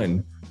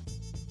 one,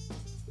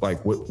 like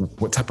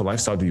what type of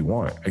lifestyle do you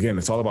want? Again,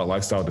 it's all about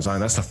lifestyle design.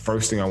 That's the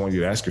first thing I want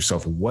you to ask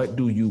yourself. What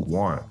do you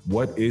want?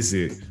 What is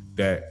it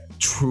that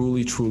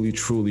truly, truly,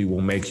 truly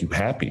will make you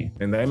happy?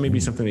 And that may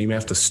be something that you may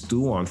have to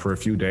stew on for a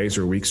few days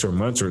or weeks or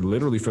months or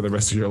literally for the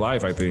rest of your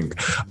life, I think.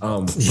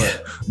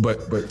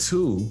 But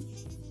 2,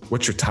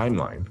 what's your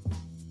timeline?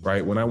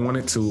 Right? When I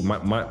wanted to,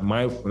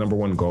 my number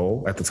one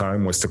goal at the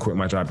time was to quit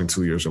my job in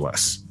 2 years or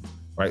less.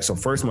 Right. So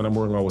first, my number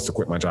one goal was to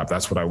quit my job.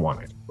 That's what I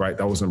wanted. Right.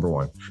 That was number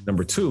 1.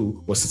 Number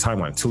 2 was the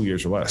timeline, 2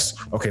 years or less.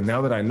 Okay.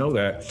 Now that I know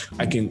that,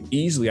 I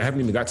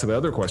haven't even got to the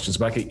other questions,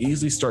 but I can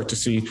easily start to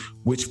see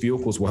which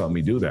vehicles will help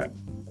me do that.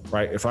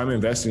 Right. If I'm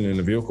investing in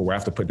a vehicle where I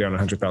have to put down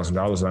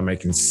 $100,000 and I'm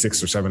making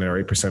 6 or 7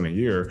 or 8% a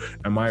year,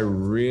 am I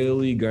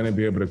really going to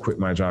be able to quit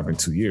my job in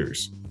 2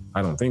 years?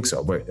 I don't think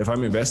so. But if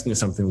I'm investing in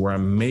something where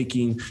I'm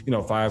making,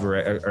 $5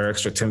 or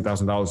extra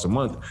 $10,000 a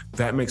month,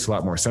 that makes a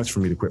lot more sense for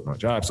me to quit my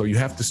job. So you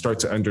have to start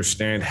to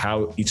understand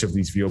how each of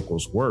these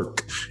vehicles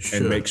work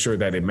and make sure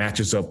that it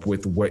matches up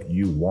with what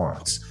you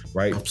want,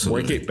 right?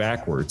 Absolutely. Work it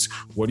backwards.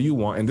 What do you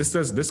want? And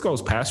this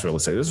goes past real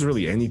estate. This is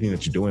really anything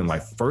that you do in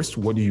life. First,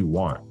 what do you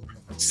want?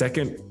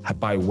 Second,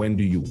 by when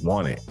do you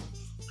want it?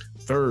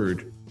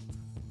 Third,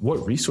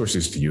 what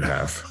resources do you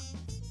have?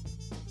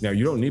 Now,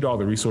 you don't need all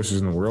the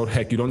resources in the world.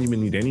 Heck, you don't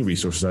even need any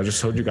resources. I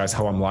just told you guys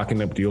how I'm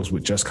locking up deals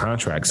with just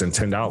contracts and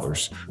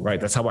 $10,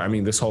 right? That's how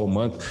this whole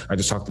month I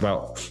just talked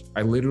about,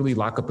 I literally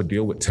lock up a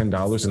deal with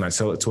 $10 and I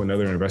sell it to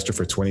another investor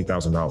for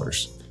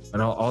 $20,000.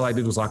 And all I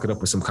did was lock it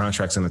up with some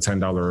contracts and a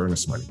 $10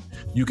 earnest money.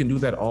 You can do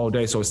that all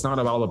day. So it's not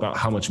all about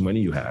how much money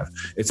you have.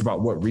 It's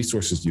about what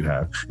resources you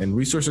have. And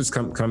resources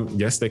come,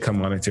 yes, they come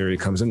monetary, it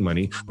comes in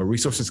money, but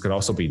resources could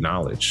also be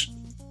knowledge.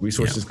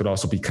 Resources could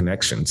also be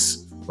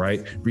connections,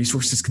 right?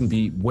 Resources can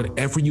be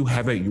whatever you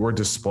have at your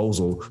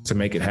disposal to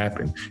make it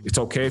happen. It's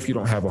okay if you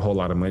don't have a whole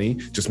lot of money,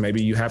 just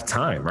maybe you have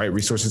time, right?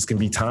 Resources can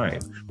be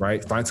time,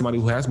 right? Find somebody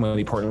who has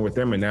money, partner with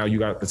them, and now you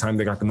got the time,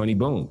 they got the money,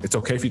 boom. It's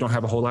okay if you don't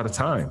have a whole lot of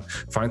time.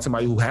 Find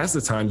somebody who has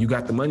the time, you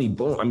got the money,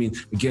 boom.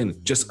 Again,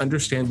 just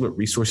understand what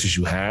resources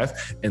you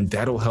have, and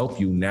that'll help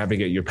you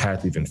navigate your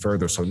path even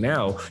further. So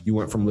now you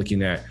went from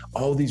looking at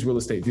all these real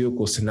estate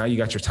vehicles to now you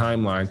got your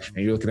timeline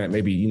and you're looking at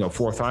maybe, 4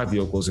 or 5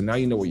 vehicles, and now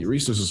you know what your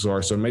resources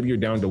are. So maybe you're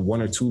down to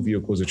 1 or 2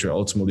 vehicles that you're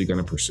ultimately going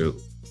to pursue.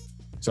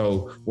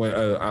 So when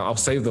I'll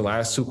save the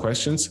last 2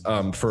 questions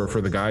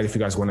for the guide if you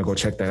guys want to go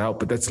check that out.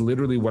 But that's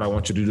literally what I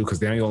want you to do, because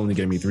Daniel only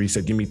gave me 3. He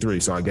said, "Give me 3,"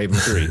 so I gave him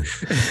 3.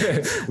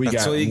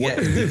 That's all you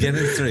get. You're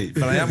getting 3.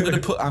 But I'm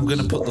going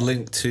to put the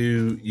link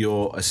to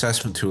your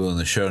assessment tool in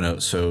the show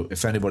notes. So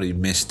if anybody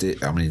missed it,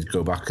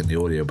 go back in the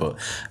audio. But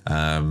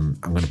I'm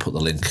going to put the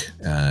link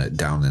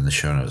down in the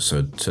show notes.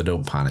 So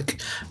don't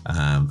panic.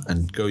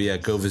 And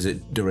go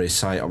visit Duray's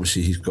site.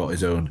 Obviously, he's got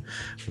his own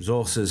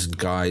resources and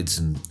guides,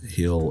 and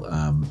he'll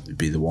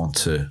be the one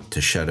to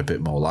shed a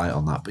bit more light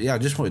on that. But yeah, I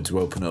just wanted to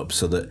open up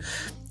so that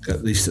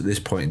at least at this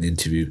point in the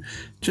interview,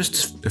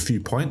 just a few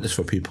pointers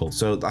for people.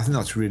 So I think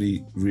that's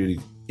really, really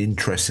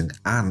interesting,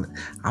 and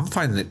I'm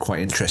finding it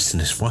quite interesting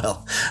as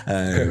well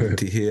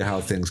to hear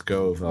how things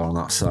go over on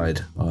that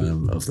side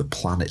of the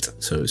planet,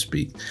 so to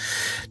speak.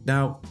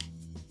 Now,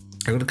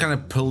 I'm going to kind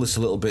of pull this a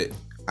little bit,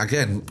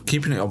 again,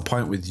 keeping it on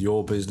point with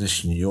your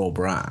business and your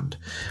brand.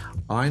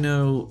 I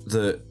know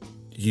that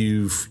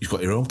you've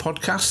got your own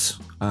podcast,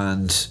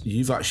 and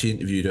you've actually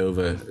interviewed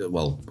over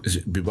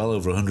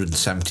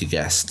 170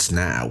 guests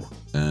now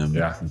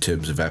in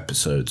terms of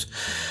episodes.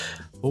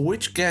 Well,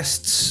 which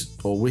guests,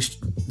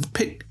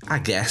 pick a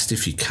guest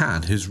if you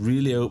can, who's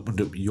really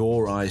opened up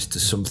your eyes to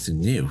something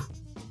new?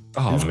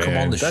 Oh, man, come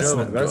on the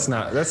show. That's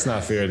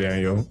not fair,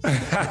 Daniel.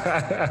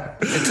 It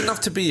doesn't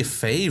have to be a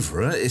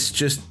favorite. It's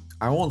just,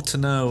 I want to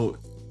know,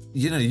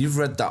 you've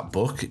read that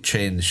book, it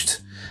changed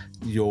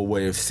your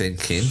way of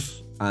thinking.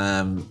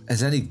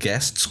 Has any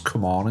guests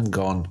come on and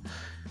gone,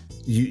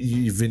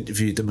 you've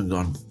interviewed them and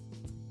gone,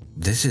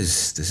 this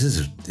is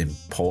an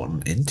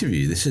important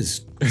interview. This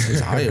is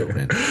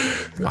eye-opening.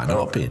 Might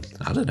not be.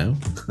 I don't know.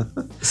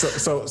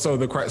 So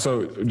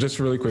just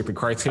really quick, the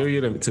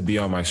criteria to be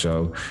on my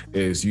show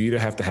is you either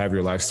have to have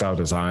your lifestyle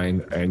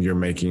design and you're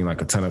making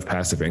like a ton of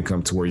passive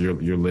income to where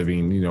you're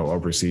living,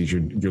 overseas,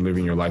 you're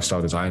living your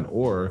lifestyle design,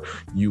 or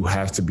you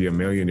have to be a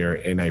millionaire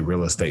in a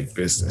real estate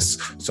business.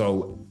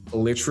 So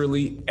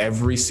literally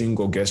every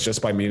single guest,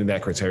 just by meeting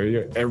that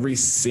criteria, every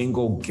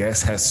single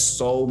guest has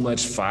so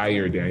much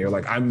fire, Daniel.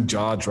 Like, I'm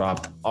jaw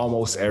dropped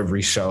almost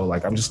every show.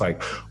 Like, I'm just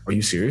like, are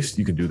you serious?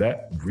 You can do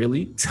that?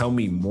 Really? Tell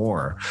me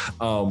more.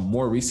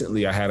 More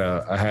recently, I had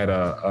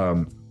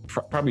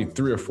probably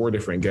 3 or 4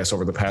 different guests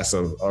over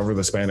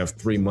the span of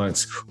 3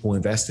 months who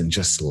invest in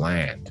just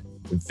land,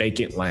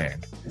 vacant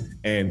land.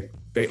 And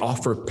they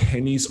offer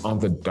pennies on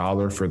the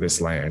dollar for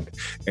this land.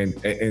 And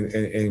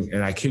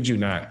I kid you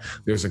not,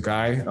 there's a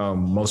guy,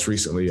 most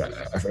recently,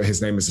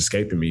 his name is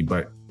escaping me,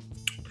 but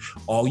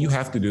all you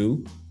have to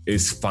do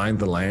is find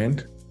the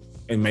land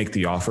and make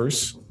the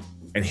offers,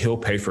 and he'll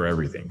pay for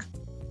everything.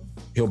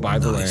 He'll buy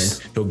the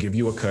land, he'll give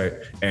you a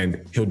cut,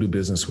 and he'll do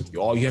business with you.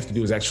 All you have to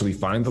do is actually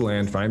find the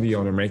land, find the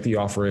owner, make the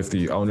offer. If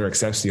the owner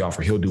accepts the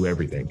offer, he'll do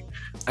everything.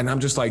 And I'm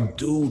just like,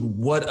 dude,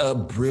 what a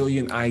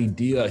brilliant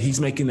idea.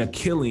 He's making a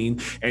killing,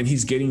 and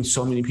he's getting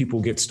so many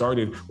people get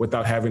started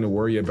without having to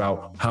worry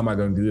about, how am I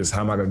going to do this?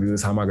 How am I going to do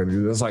this? How am I going to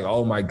do this? It's like,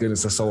 oh my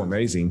goodness, that's so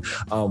amazing.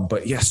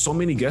 But yeah, so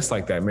many guests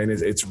like that, man.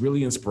 It's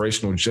really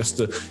inspirational just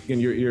to,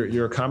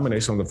 you're a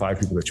combination of the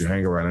 5 people that you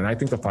hang around. And I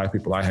think the 5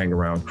 people I hang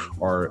around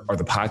are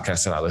the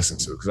podcasts that I listen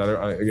to. Because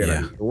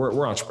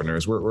we're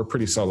entrepreneurs. We're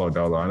pretty solo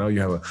dolo. I know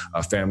you have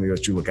a family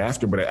that you look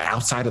after, but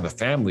outside of the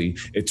family,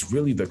 it's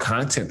really the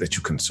content that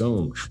you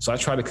consume. So I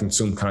try to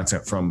consume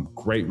content from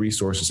great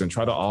resources and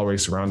try to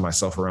always surround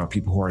myself around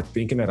people who are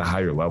thinking at a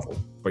higher level.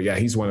 But yeah,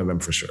 he's one of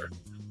them for sure.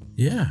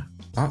 Yeah,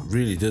 that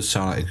really does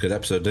sound like a good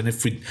episode. And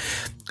if we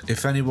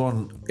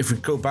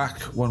go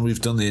back when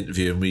we've done the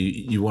interview and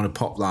you want to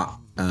pop that,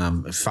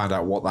 find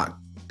out what that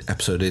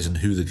episode is and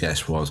who the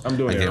guest was. I'm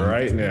doing it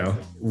right now.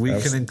 We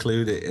can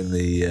include it in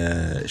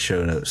the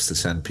show notes to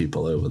send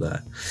people over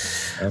there.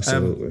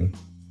 Absolutely.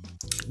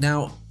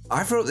 Now,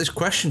 I've wrote this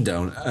question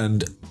down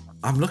and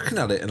I'm looking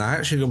at it and I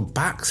actually gone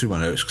back through my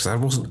notes because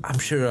I'm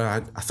sure I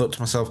thought to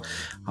myself,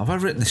 have I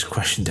written this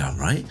question down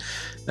right?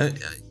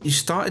 You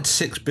started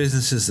 6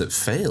 businesses that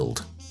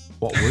failed.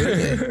 What were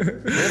they?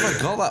 Where have I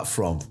got that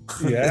from?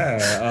 Yeah.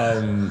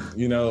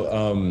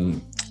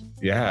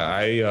 Yeah,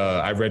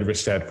 I read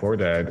Rich Dad Poor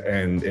Dad,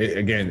 and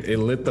it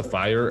lit the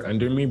fire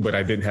under me, but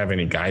I didn't have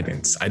any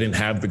guidance. I didn't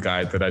have the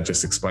guide that I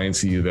just explained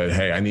to you that,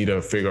 hey, I need to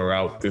figure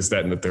out this,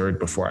 that, and the third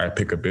before I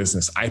pick a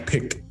business. I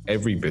picked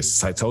every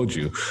business. I told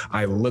you,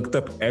 I looked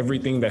up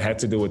everything that had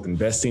to do with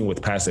investing,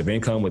 with passive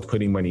income, with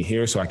putting money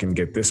here so I can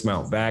get this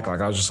amount back.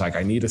 Like I was just like,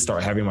 I need to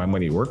start having my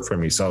money work for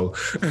me. So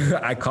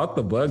I caught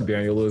the bug,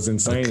 Daniel. It was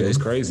insane. Okay. It was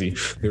crazy.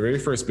 The very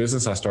first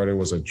business I started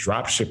was a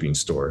drop shipping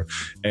store.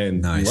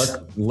 And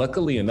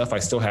luckily enough, I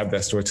still have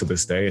that store to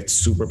this day. It's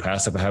super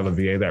passive. I have a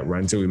VA that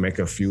runs it. We make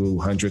a few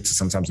hundred to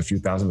sometimes a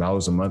few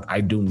 $1,000s a month. I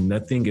do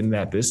nothing in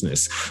that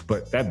business,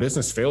 but that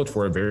business failed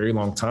for a very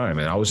long time.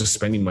 And I was just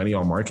spending money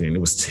on marketing.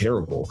 It was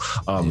terrible,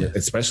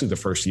 especially the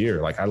first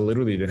year. Like I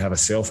literally didn't have a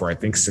sale for, I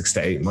think, 6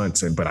 to 8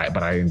 months, but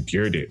I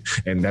endured it.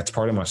 And that's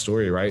part of my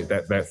story, right?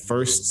 That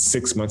first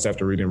 6 months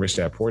after reading Rich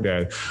Dad Poor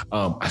Dad,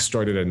 I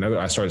started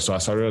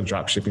a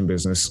drop shipping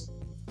business.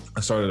 I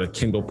started a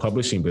Kindle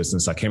publishing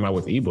business. I came out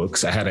with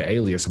ebooks. I had an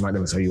alias. I'm not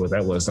going to tell you what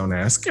that was. Don't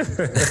ask. I love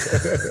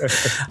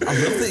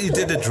that you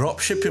did a drop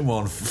shipping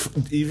one,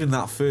 even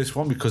that first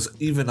one, because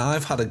even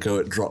I've had a go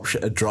at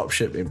a drop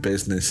shipping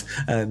business.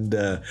 And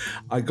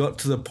I got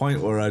to the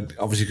point where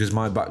obviously because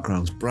my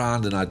background's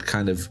brand and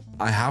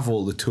I have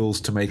all the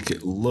tools to make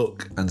it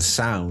look and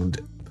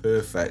sound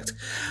perfect.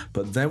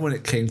 But then when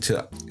it came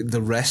to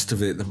the rest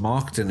of it, the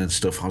marketing and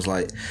stuff, I was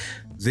like,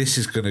 this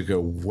is going to go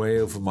way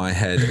over my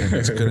head, and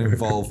it's going to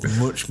involve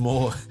much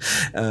more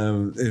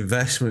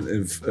investment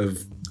of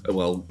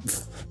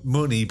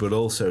money, but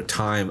also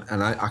time.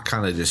 And I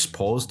kind of just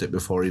paused it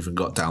before I even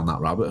got down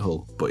that rabbit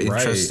hole. But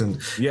interesting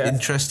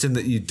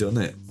that you'd done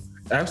it.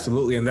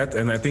 Absolutely, and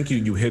I think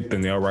you hit the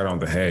nail right on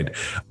the head.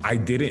 I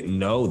didn't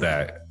know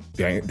that.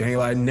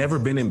 Daniel, I'd never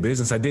been in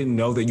business. I didn't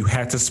know that you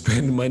had to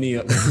spend money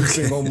every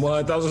single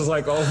month. I was just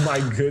like, oh my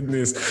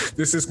goodness,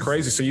 this is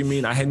crazy. So you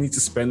mean I need to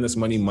spend this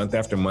money month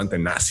after month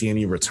and not see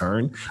any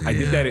return? Yeah. I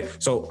did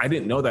that. So I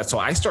didn't know that. So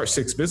I start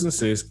 6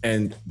 businesses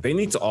and they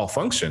need to all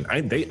function.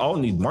 They all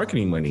need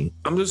marketing money.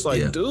 I'm just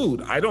like,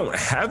 dude, I don't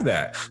have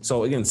that.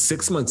 So again,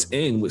 6 months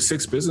in with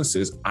 6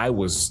 businesses, I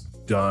was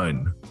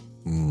done.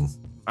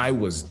 I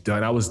was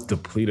done. I was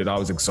depleted. I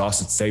was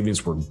exhausted.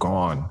 Savings were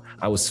gone.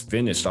 I was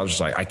finished. I was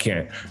just like,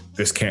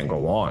 this can't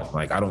go on.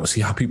 Like, I don't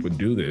see how people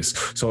do this.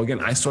 So again,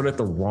 I started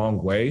the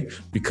wrong way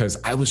because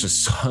I was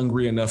just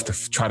hungry enough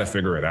to try to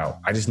figure it out.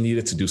 I just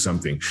needed to do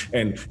something.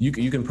 And you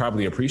can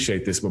probably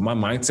appreciate this, but my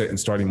mindset in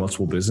starting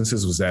multiple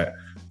businesses was that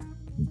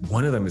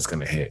one of them is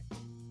going to hit.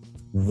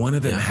 One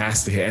of them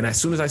has to hit. And as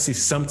soon as I see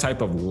some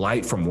type of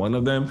light from one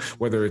of them,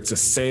 whether it's a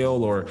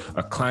sale or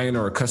a client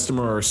or a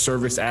customer or a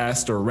service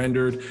asked or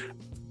rendered,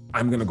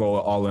 I'm going to go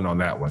all in on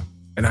that one.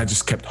 And I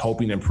just kept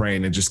hoping and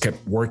praying and just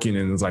kept working.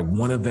 And it's like,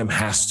 one of them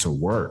has to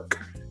work.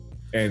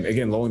 And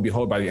again, lo and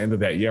behold, by the end of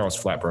that year, I was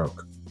flat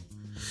broke.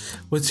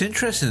 Well, it's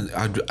interesting.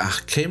 I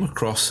came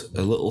across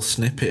a little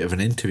snippet of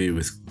an interview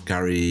with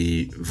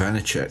Gary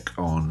Vaynerchuk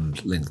on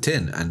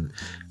LinkedIn. And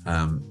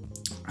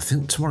I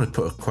think someone had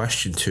put a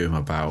question to him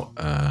about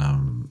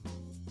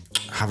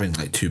having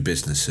like 2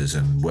 businesses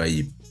and where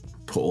you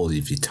put all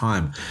of your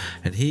time.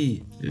 And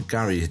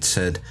Gary had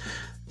said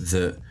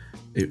that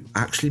it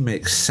actually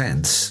makes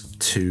sense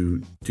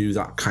to do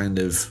that kind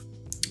of,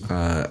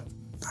 I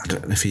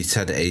don't know if he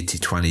said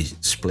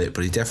 80-20 split,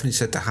 but he definitely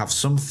said to have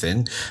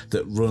something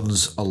that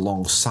runs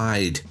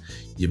alongside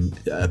your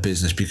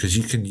business, because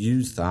you can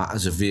use that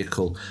as a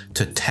vehicle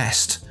to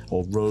test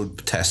or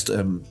road test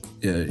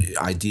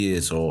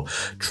ideas or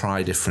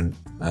try different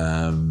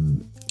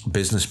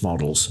business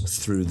models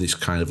through this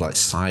kind of like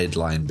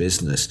sideline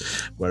business,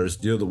 whereas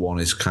the other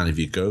one is kind of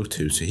your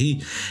go-to. So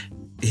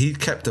he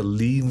kept a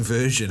lean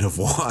version of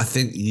what I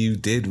think you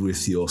did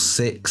with your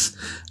 6.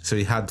 So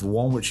he had the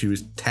one which he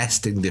was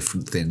testing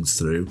different things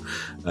through,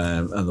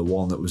 and the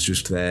one that was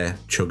just there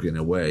chugging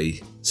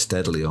away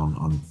steadily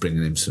on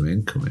bringing him some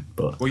income in.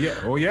 But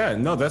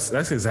no,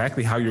 that's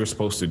exactly how you're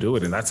supposed to do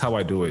it, and that's how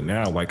I do it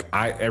now. Like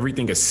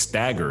everything is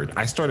staggered.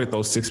 I started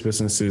those 6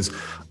 businesses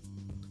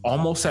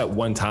almost at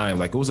one time.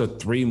 Like it was a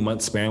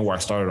 3-month span where I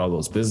started all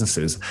those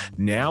businesses.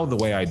 Now the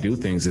way I do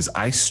things is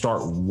I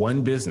start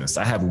one business.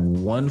 I have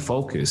one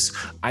focus.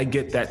 I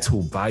get that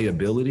to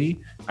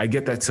viability. I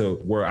get that to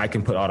where I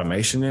can put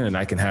automation in and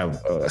I can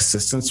have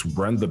assistants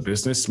run the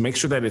business, make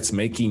sure that it's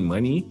making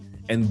money.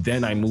 And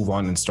then I move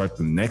on and start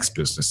the next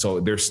business. So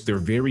they're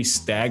very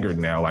staggered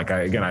now. Like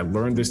I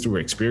learned this through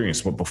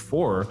experience, but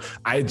before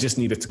I just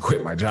needed to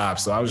quit my job.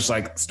 So I was just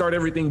like, start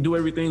everything, do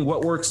everything.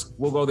 What works,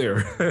 we'll go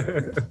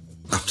there.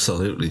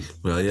 Absolutely.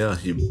 Well, yeah,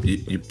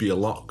 you'd be a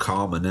lot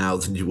calmer now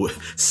than you were.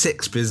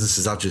 6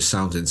 businesses, that just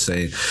sounds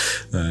insane.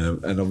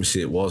 And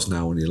obviously it was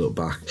now when you look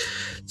back.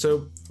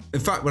 So, in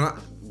fact,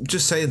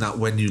 just saying that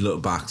when you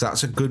look back,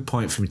 that's a good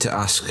point for me to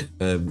ask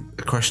a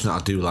question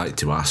that I do like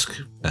to ask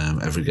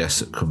every guest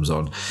that comes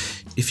on.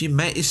 If you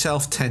met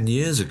yourself 10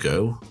 years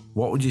ago,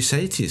 what would you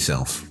say to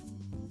yourself?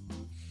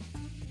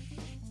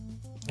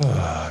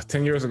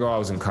 10 years ago, I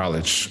was in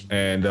college,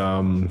 and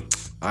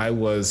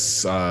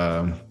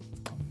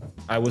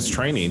I I was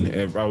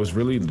training. I was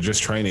really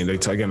just training. They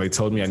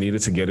told me I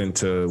needed to get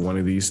into one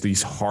of these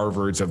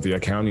Harvards of the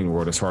accounting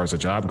world as far as a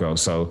job goes.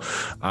 So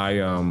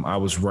I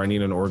was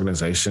running an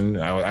organization.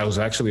 I was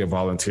actually a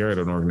volunteer at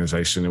an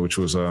organization, which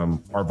was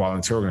our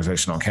volunteer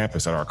organization on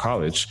campus at our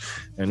college.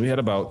 And we had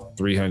about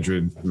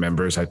 300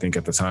 members, I think,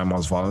 at the time I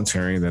was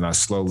volunteering. Then I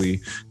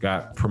slowly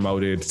got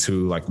promoted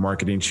to like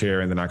marketing chair.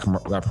 And then I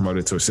got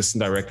promoted to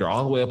assistant director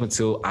all the way up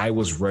until I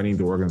was running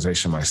the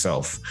organization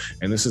myself.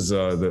 And this is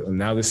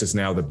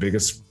now the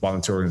biggest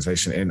volunteer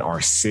organization in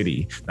our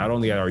city, not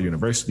only at our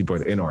university,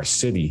 but in our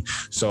city.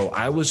 So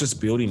I was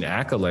just building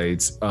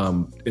accolades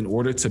in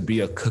order to be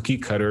a cookie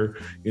cutter,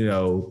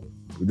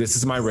 this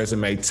is my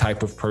resume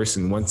type of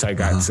person. Once I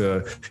got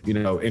to,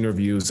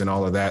 interviews and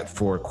all of that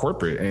for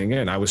corporate. And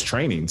again, I was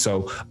training.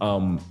 So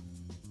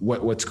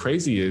what's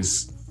crazy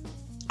is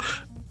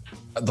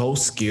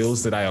those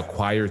skills that I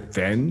acquired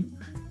then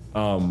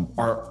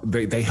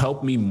they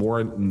help me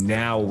more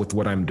now with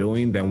what I'm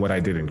doing than what I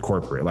did in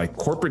corporate. Like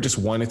corporate just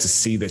wanted to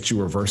see that you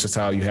were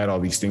versatile. You had all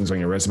these things on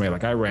your resume.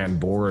 Like I ran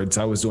boards.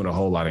 I was doing a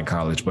whole lot in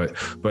college, but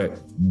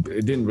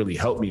it didn't really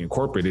help me in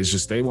corporate. It's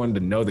just they wanted to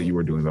know that you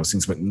were doing those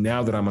things. But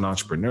now that I'm an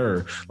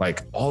entrepreneur,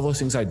 like all those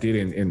things I did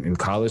in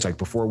college, like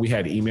before we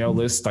had email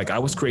lists, like I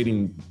was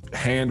creating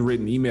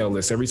handwritten email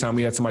lists. Every time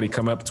we had somebody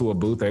come up to a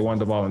booth, they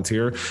wanted to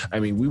volunteer. I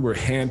mean, we were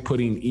hand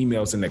putting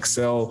emails in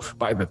Excel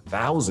by the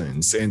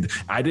thousands. And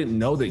I didn't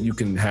know that you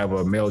can have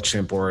a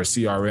MailChimp or a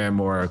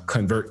CRM or a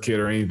ConvertKit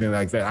or anything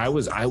like that. I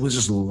was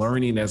just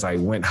learning as I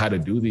went how to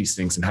do these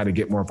things and how to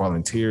get more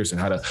volunteers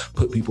and how to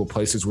put people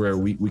places where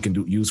we can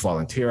use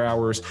volunteer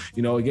hours.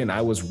 Again,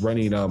 I was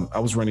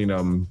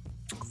running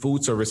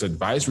food service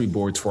advisory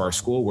boards for our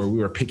school where we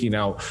were picking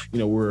out,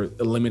 we're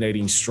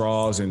eliminating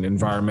straws and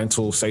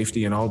environmental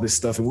safety and all this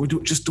stuff. And we're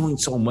just doing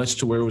so much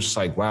to where it was just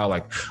like, wow,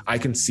 like I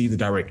can see the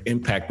direct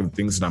impact of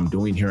things that I'm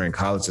doing here in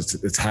college.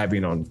 It's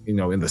having on,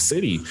 in the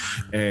city.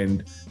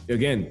 And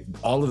again,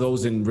 all of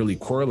those didn't really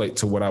correlate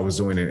to what I was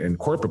doing in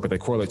corporate, but they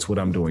correlate to what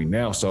I'm doing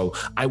now. So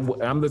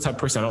I'm the type of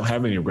person, I don't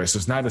have any regrets.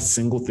 There's not a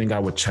single thing I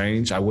would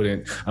change. I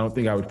don't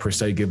think I would per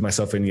se give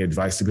myself any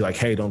advice to be like,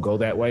 hey, don't go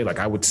that way. Like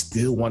I would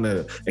still want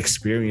to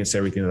experience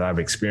everything that I've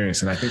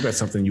experienced. And I think that's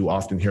something you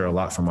often hear a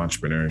lot from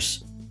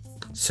entrepreneurs.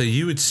 So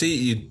you would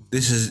see,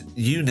 this is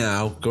you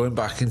now going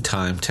back in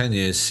time, 10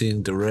 years,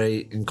 seeing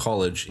DeRay in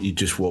college, you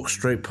just walk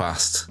straight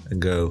past and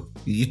go,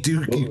 you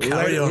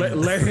carry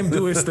on. Let him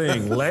do his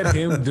thing. Let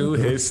him do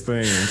his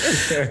thing.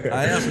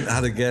 I haven't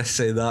had a guest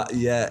say that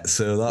yet,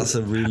 so that's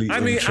a really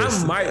I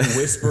might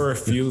whisper a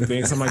few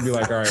things. I might be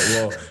like, all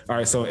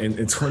right, so in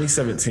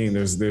 2017,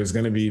 there's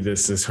going to be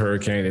this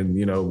hurricane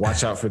and,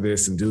 watch out for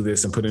this and do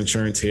this and put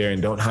insurance here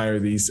and don't hire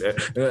these.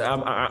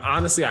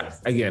 Honestly,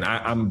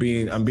 I'm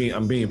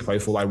being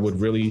playful. I would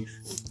really,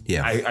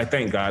 I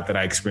thank God that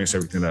I experienced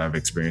everything that I've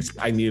experienced.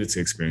 I needed to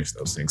experience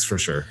those things for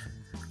sure.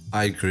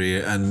 I agree.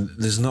 And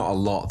there's not a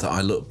lot that I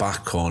look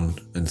back on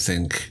and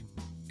think,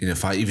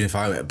 if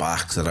I went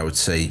back, that I would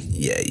say,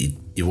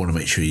 you want to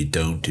make sure you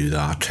don't do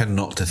that. I tend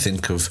not to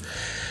think of,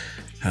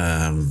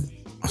 I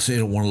certainly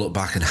don't want to look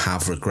back and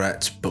have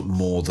regrets, but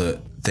more that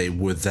they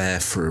were there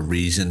for a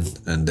reason.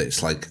 And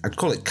it's like, I'd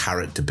call it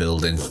character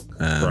building.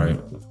 Right.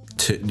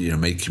 To,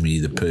 making me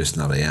the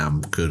person that I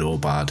am, good or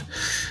bad.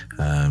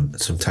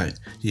 Sometimes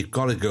you've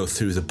got to go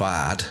through the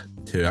bad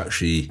to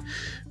actually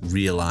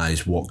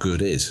realize what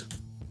good is.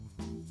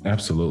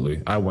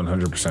 Absolutely. I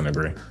 100%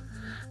 agree.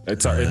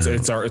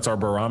 It's our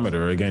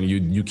barometer. Again,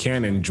 you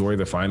can't enjoy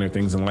the finer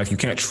things in life. You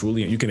can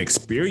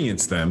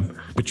experience them,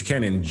 but you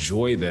can't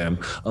enjoy them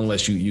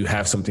unless you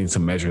have something to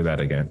measure that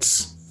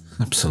against.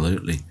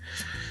 Absolutely.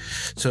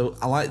 So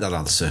I like that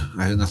answer.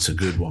 I think that's a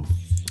good one.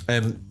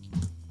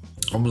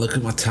 I'm looking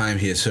at my time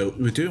here. So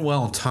we're doing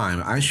well on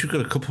time. I actually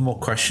got a couple more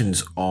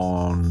questions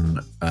on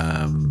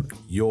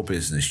your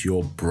business,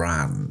 your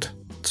brand.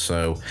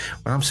 So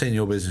when I'm saying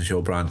your business,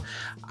 your brand,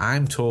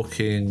 I'm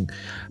talking,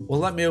 well,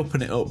 let me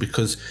open it up,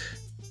 because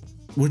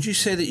would you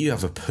say that you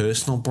have a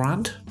personal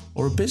brand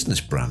or a business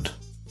brand?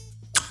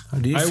 How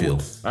do you feel?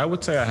 I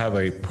would say I have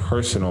a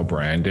personal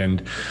brand.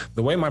 And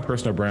the way my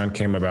personal brand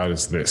came about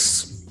is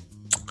this.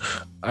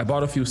 I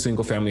bought a few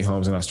single family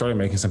homes and I started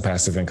making some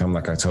passive income,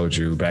 like I told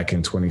you, back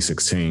in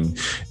 2016,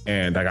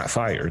 and I got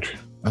fired.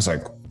 I was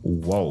like,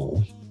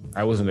 whoa.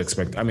 I was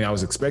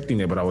expecting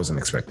it, but I wasn't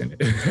expecting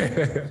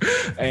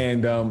it.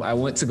 And I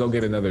went to go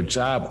get another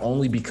job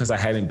only because I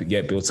hadn't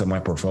yet built up my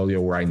portfolio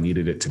where I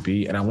needed it to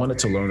be. And I wanted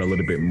to learn a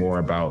little bit more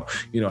about,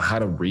 how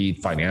to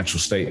read financial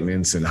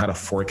statements and how to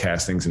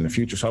forecast things in the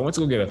future. So I went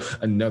to go get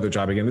another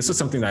job again. This is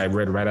something that I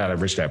read right out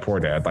of Rich Dad Poor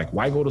Dad. Like,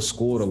 why go to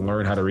school to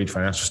learn how to read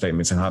financial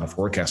statements and how to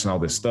forecast and all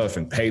this stuff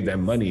and pay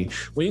them money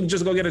when you can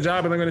just go get a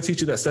job and they're going to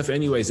teach you that stuff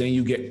anyways, and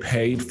you get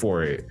paid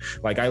for it.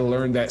 Like, I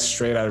learned that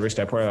straight out of Rich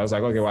Dad Poor Dad. I was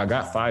like, okay, well, I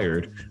got fired.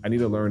 I need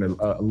to learn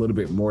a little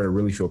bit more to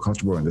really feel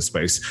comfortable in this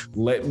space.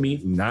 Let me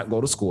not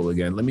go to school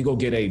again. Let me go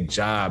get a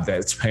job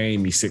that's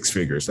paying me 6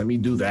 figures. Let me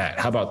do that.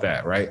 How about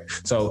that? Right.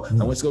 So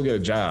I went to go get a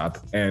job,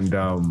 and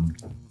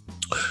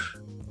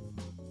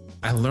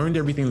I learned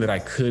everything that I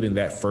could in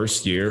that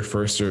first year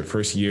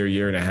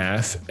and a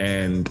half.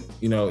 And,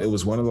 it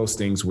was one of those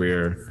things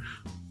where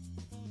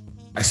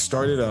I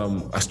started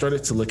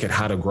to look at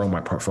how to grow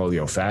my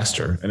portfolio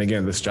faster. And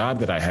again, this job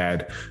that I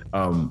had,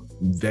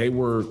 they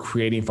were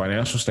creating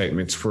financial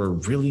statements for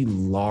really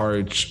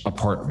large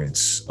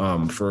apartments,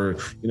 for,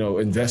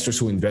 investors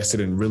who invested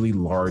in really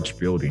large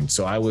buildings.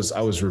 So I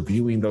was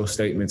reviewing those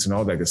statements and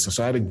all that good stuff.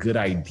 So I had a good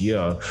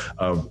idea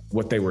of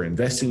what they were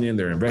investing in,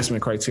 their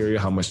investment criteria,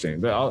 how much they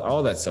invest,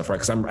 all that stuff, right?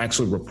 Because I'm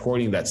actually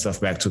reporting that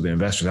stuff back to the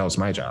investors. That was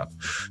my job.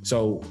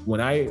 So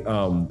when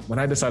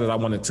I decided I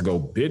wanted to go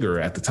bigger,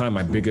 at the time,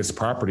 my biggest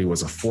property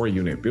was a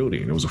 4-unit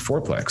building. It was a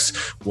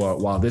fourplex. Well,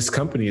 while this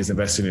company is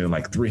investing in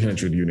like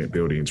 300-unit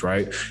buildings,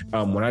 right?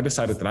 When I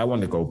decided that I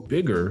wanted to go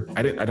bigger,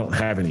 I don't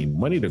have any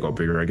money to go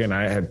bigger. Again,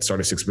 I had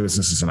started 6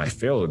 businesses and I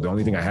failed. The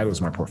only thing I had was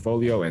my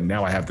portfolio, and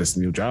now I have this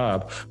new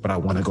job, but I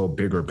want to go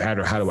bigger,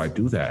 better. How do I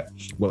do that?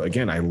 Well,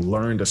 again, I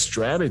learned a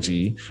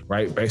strategy,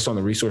 right? Based on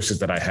the resources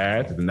that I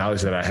had, the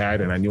knowledge that I had,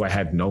 and I knew I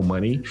had no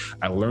money.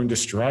 I learned a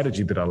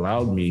strategy that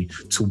allowed me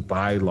to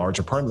buy large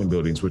apartment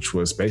buildings, which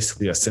was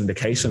basically a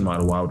syndication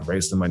model where I would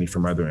raise the money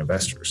from other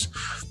investors.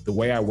 The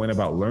way I went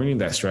about learning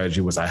that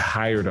strategy was I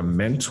hired a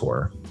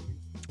mentor.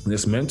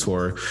 This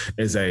mentor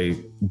is a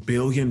 $1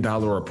 billion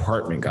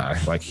apartment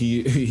guy. Like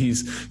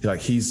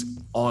he's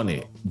on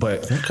it,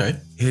 but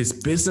his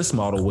business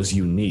model was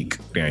unique,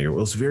 Daniel. It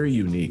was very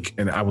unique.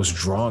 And I was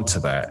drawn to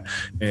that.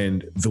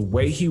 And the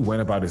way he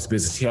went about his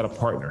business, he had a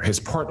partner. His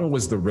partner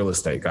was the real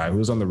estate guy who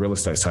was on the real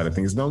estate side of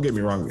things. Don't get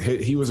me wrong.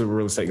 He was a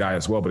real estate guy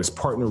as well, but his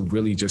partner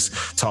really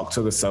just talked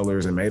to the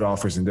sellers and made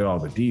offers and did all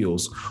the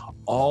deals.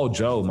 All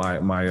Joe,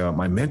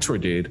 my mentor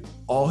did,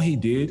 all he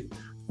did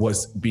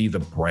was be the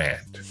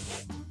brand.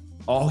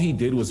 All he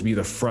did was be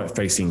the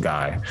front-facing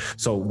guy.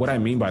 So what I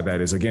mean by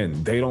that is,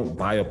 again, they don't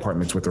buy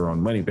apartments with their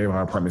own money. They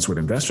buy apartments with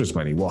investors'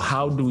 money. Well,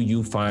 how do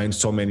you find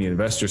so many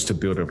investors to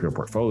build up your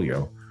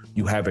portfolio?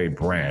 You have a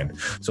brand.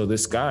 So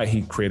this guy,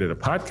 he created a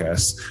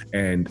podcast,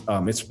 and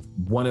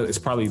it's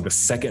probably the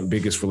second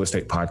biggest real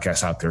estate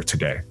podcast out there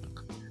today.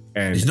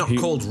 And he's not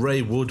called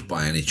Ray Wood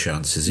by any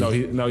chance, is he?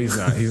 No, he's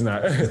not. He's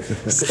not.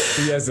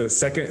 He has a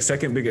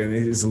second big, and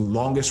his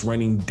longest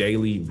running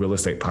daily real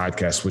estate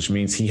podcast, which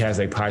means he has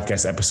a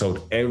podcast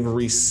episode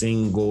every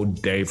single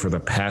day for the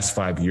past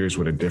 5 years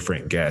with a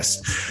different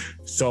guest.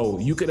 So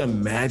you could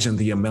imagine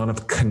the amount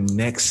of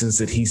connections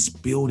that he's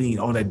building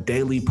on a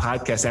daily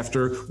podcast.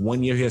 After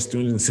 1 year, he has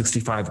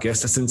 365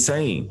 guests. That's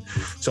insane.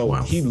 So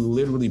He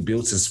literally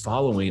builds his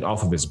following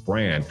off of his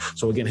brand.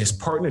 So again, his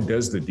partner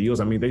does the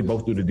deals. I mean, they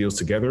both do the deals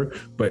together,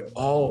 but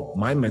all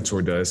my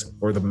mentor does,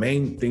 or the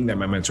main thing that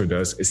my mentor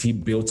does, is he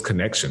builds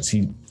connections.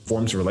 He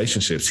forms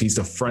relationships. He's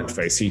the front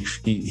face.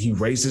 He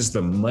raises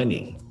the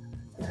money.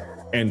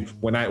 And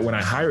when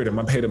I hired him,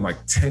 I paid him like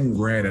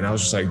 $10,000. And I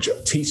was just like,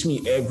 teach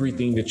me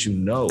everything that you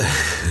know,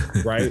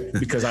 right?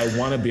 Because I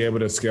want to be able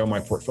to scale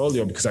my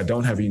portfolio because I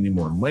don't have any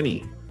more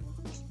money.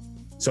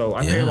 So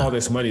I pay him all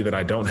this money that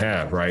I don't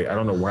have, right? I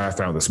don't know where I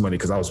found this money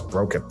because I was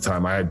broke at the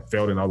time. I had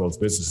failed in all those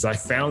businesses. I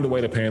found a way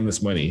to pay him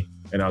this money.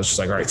 And I was just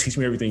like, all right, teach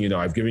me everything you know.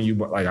 I've given you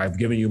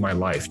my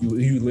life.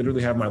 You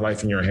literally have my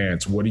life in your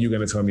hands. What are you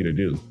going to tell me to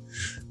do?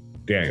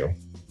 Daniel.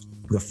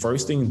 The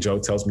first thing Joe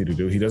tells me to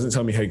do, he doesn't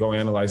tell me, hey, go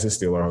analyze this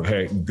deal, or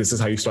hey, this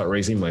is how you start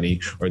raising money,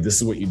 or this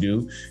is what you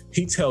do.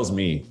 He tells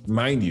me,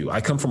 mind you,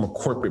 I come from a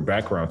corporate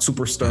background,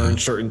 super stern,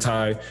 shirt and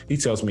tie. He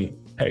tells me,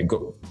 hey,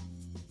 go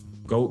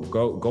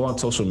on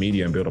social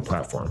media and build a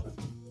platform.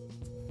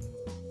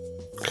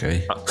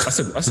 Okay. I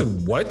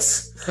said, what?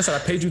 I said,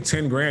 I paid you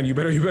 $10,000. You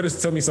better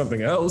tell me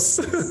something else.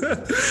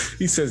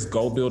 He says,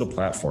 go build a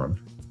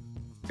platform.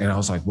 And I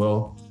was like,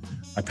 well,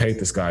 I paid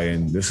this guy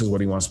and this is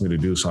what he wants me to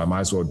do, so I might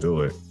as well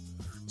do it.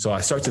 So I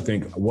start to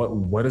think,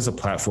 what is a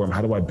platform?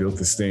 How do I build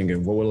this thing?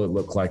 And what will it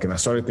look like? And I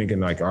started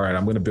thinking like, all right,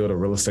 I'm going to build a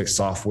real estate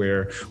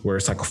software where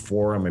it's like a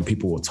forum and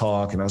people will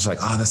talk. And I was like,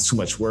 oh, that's too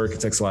much work. It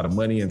takes a lot of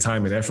money and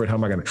time and effort. How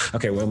am I going to,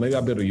 okay, well, maybe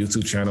I'll build a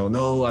YouTube channel.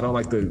 No, I don't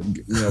like to,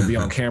 be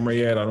on camera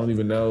yet. I don't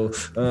even know.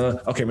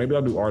 Okay, maybe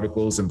I'll do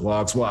articles and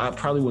blogs. Well, I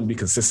probably wouldn't be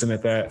consistent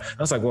at that.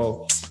 I was like,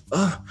 well,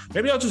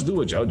 maybe I'll just do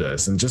what Joe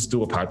does and just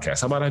do a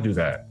podcast. How about I do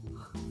that?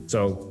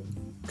 So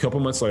a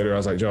couple months later, I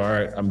was like, Joe, all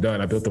right, I'm done.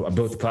 I built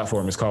the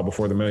platform. It's called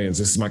Before the Millions.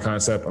 This is my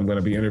concept. I'm going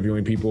to be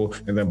interviewing people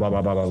and then blah,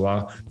 blah, blah, blah,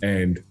 blah.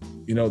 And,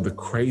 the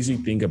crazy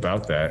thing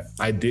about that,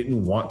 I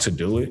didn't want to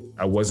do it.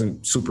 I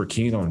wasn't super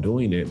keen on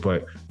doing it,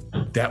 but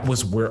that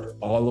was where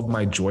all of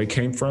my joy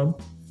came from.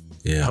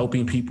 Yeah.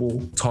 Helping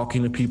people,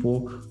 talking to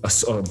people,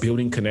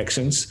 building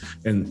connections.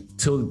 And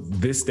till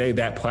this day,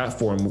 that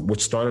platform,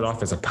 which started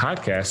off as a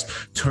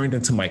podcast, turned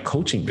into my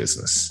coaching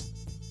business.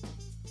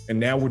 And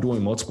now we're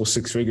doing multiple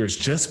 6 figures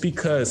just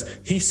because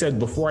he said,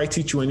 before I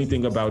teach you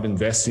anything about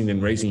investing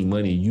and raising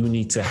money, you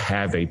need to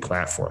have a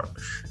platform.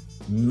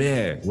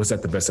 Man, was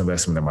that the best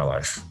investment in my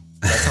life?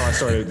 That's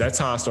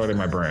how I started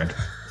my brand.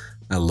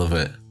 I love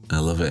it.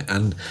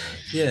 And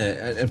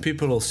yeah, and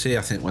people will see,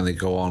 I think, when they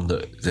go on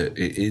that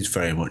it is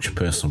very much a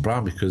personal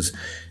brand because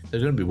they're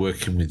going to be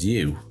working with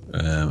you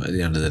at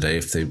the end of the day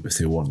if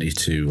they want you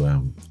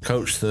to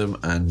coach them,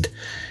 and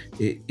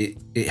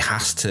it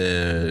has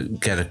to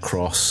get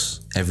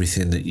across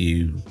everything that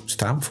you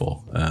stand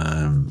for.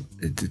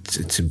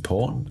 It's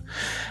important.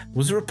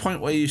 Was there a point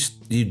where you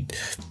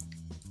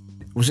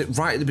was it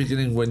right at the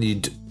beginning when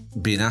you'd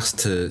been asked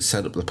to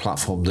set up the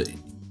platform that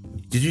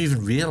did you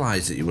even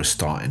realize that you were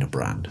starting a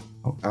brand?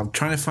 I'm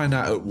trying to find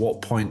out at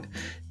what point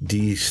do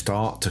you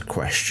start to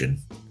question,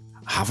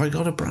 have I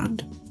got a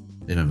brand?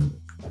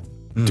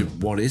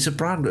 What is a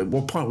brand? At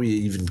what point were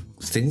you even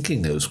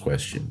thinking those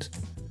questions?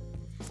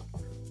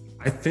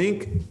 I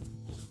think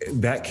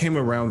that came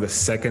around the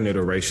second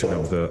iteration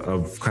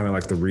of kind of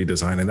like the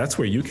redesign. And that's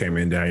where you came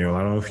in, Daniel.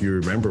 I don't know if you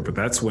remember, but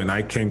that's when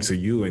I came to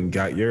you and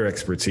got your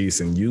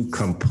expertise, and you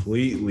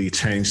completely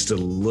changed the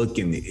look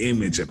and the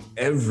image of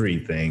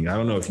everything. I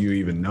don't know if you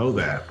even know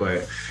that,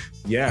 but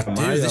yeah.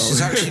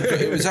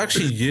 It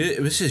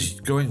was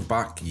just going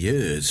back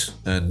years.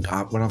 And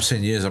when I'm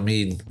saying years, I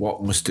mean,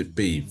 what must it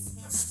be?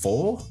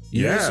 4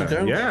 years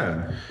ago?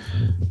 Yeah.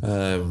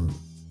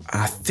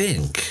 I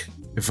think,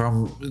 if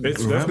I'm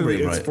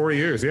remembering right, 4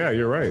 years. Yeah,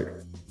 you're right.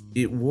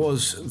 It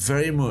was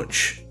very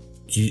much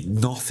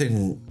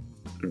nothing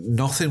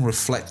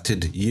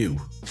reflected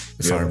you,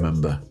 if I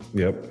remember.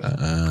 Yep.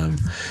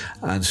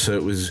 And so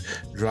it was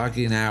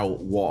dragging out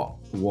what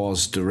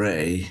was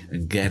DeRay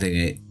and getting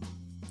it,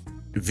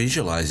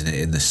 visualizing it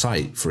in the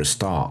site for a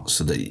start,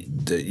 so that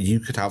you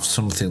could have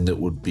something that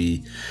would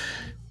be,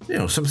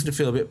 something to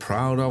feel a bit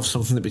proud of,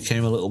 something that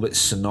became a little bit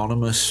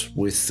synonymous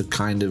with the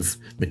kind of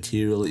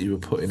material that you were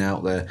putting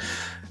out there.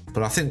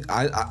 But I think,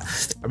 I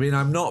mean,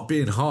 I'm not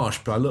being harsh,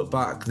 but I look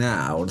back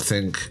now and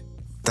think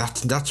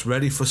that's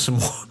ready for some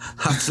more.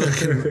 That's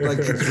looking like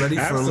it's ready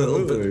for a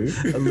little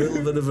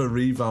bit of a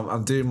revamp.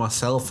 I'm doing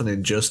myself an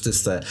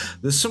injustice there.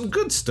 There's some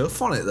good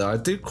stuff on it though. I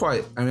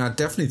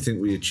definitely think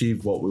we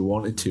achieved what we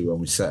wanted to when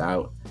we set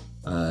out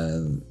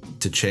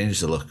to change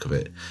the look of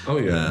it. Oh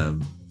yeah.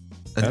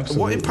 And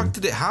what impact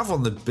did it have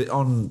on the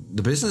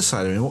business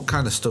side? I mean, what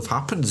kind of stuff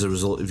happened as a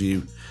result of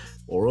you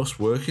or us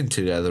working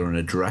together and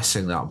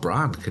addressing that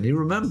brand? Can you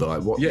remember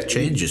what the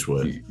changes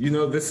were?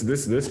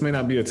 This may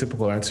not be a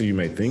typical answer you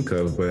may think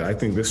of, but I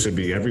think this should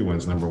be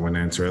everyone's number one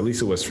answer. At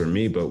least it was for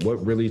me. But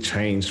what really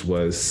changed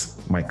was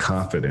my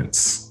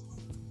confidence.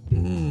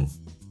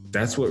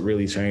 That's what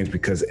really changed,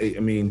 because I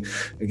mean,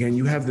 again,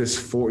 you have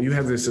this,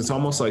 it's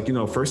almost like,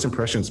 first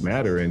impressions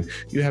matter. And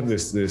you have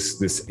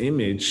this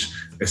image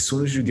as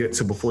soon as you get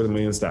to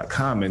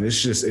beforethemillions.com, and it's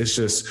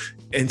just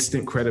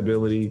instant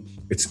credibility.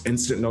 It's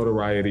instant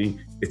notoriety.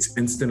 It's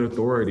instant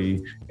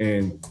authority.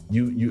 And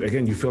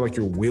you feel like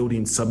you're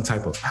wielding some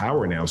type of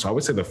power now. So I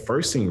would say the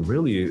first thing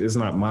really is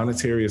not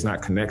monetary, it's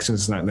not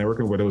connections, it's not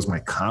networking, but it was my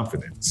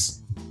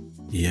confidence.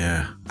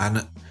 Yeah.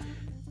 And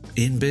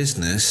in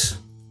business,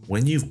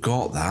 when you've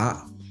got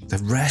that, the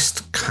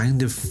rest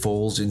kind of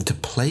falls into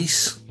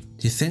place.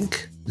 Do you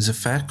think is a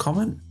fair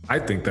comment? I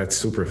think that's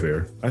super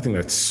fair.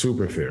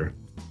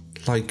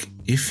 Like,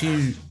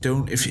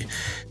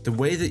 the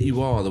way that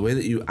you are, the way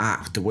that you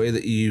act, the way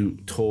that you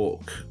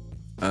talk,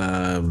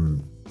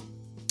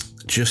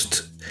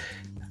 just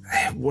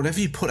whatever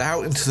you put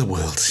out into the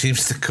world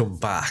seems to come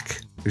back,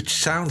 which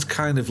sounds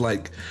kind of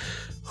like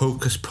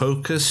hocus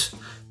pocus,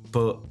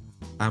 but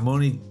I'm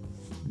only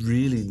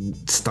really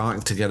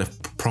starting to get a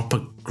proper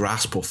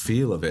grasp or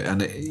feel of it.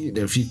 And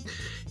if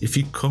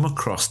you come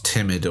across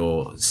timid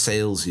or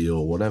salesy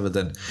or whatever,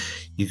 then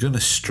you're going to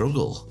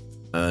struggle.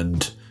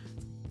 And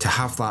to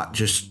have that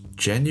just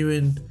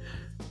genuine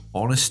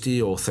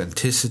honesty,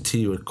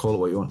 authenticity, you would call it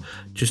what you want,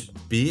 just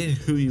being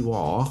who you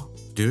are,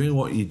 doing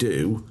what you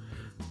do,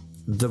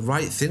 the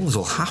right things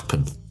will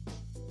happen.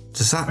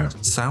 Does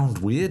that sound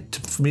weird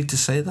for me to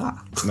say that?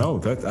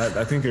 No,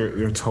 I think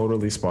you're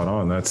totally spot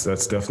on.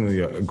 That's definitely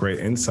a great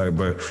insight.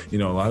 But a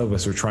lot of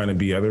us are trying to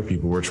be other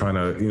people. We're trying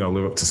to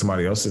live up to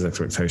somebody else's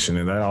expectation,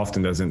 and that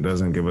often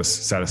doesn't give us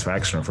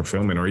satisfaction or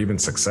fulfillment or even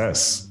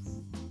success.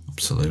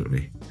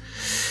 Absolutely.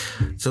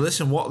 So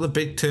listen, what are the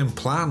big term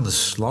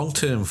plans, long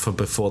term, for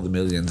Before the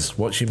Millions?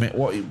 Where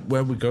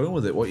are we going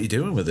with it? What are you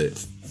doing with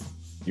it?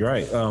 You're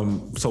right.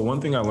 So one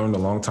thing I learned a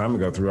long time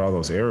ago through all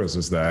those eras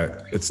is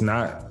that it's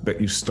not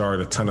that you start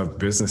a ton of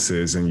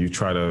businesses and you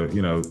try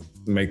to,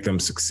 make them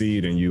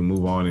succeed and you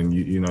move on and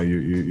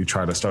you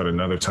try to start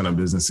another ton of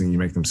business and you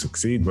make them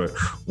succeed. But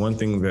one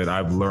thing that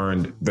I've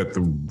learned that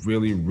the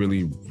really,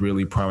 really,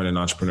 really prominent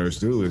entrepreneurs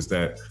do is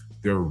that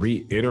they're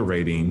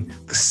reiterating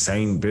the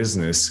same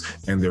business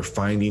and they're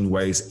finding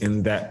ways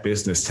in that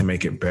business to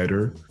make it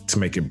better, to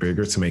make it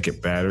bigger, to make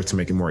it better, to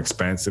make it more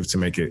expansive, to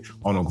make it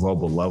on a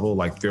global level.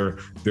 Like they're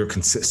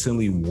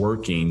consistently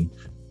working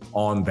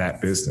on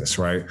that business,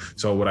 right?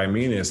 So what I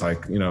mean is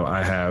like, you know,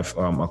 I have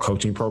a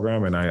coaching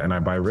program and I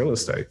buy real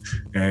estate,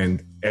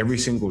 and every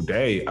single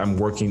day I'm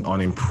working on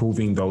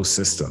improving those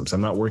systems. I'm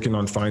not working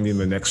on finding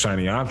the next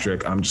shiny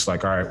object. I'm just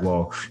like, all right,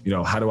 well, you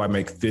know, how do I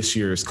make this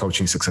year's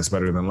coaching success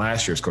better than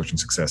last year's coaching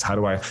success? How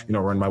do I, you know,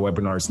 run my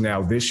webinars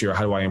now this year?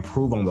 How do I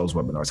improve on those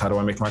webinars? How do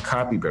I make my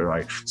copy better?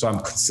 Like, so I'm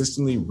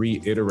consistently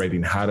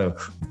reiterating how to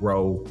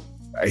grow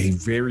a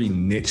very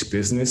niche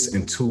business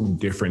in two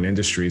different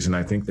industries. And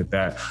I think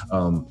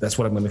that's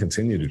what I'm going to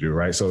continue to do,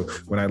 right? So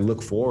when I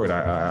look forward,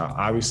 I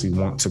obviously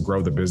want to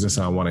grow the business,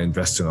 and I want to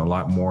invest in a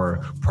lot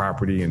more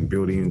property and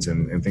buildings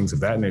and things of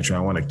that nature. I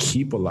want to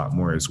keep a lot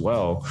more as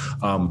well.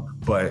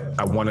 But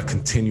I want to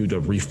continue to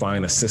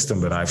refine a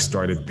system that I've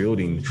started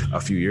building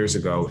a few years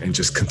ago, and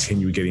just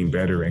continue getting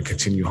better and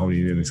continue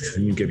honing in and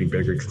continue getting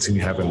bigger,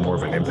 continue having more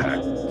of an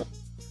impact.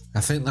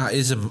 I think that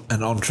is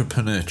an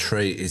entrepreneur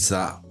trait, is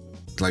that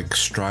like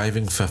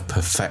striving for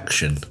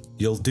perfection.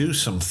 You'll do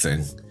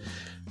something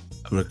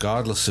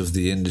regardless of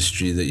the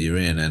industry that you're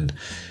in, and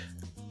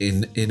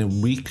in a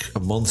week, a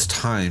month's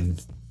time,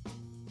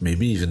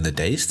 maybe even the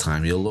day's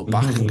time, you'll look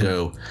back and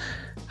go,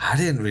 I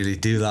didn't really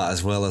do that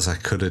as well as I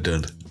could have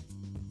done.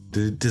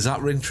 Does that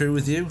ring true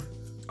with you?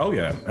 Oh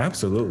yeah,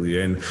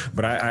 absolutely.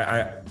 But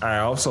I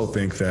also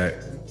think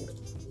that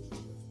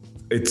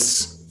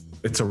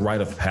it's a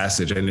rite of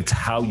passage, and it's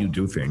how you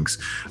do things.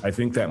 I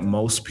think that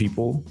most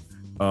people,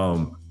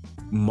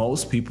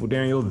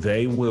 Daniel,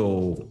 they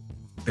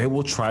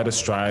will try to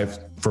strive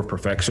for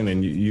perfection.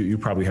 And you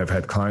probably have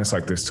had clients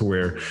like this, to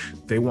where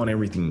they want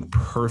everything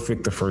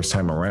perfect the first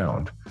time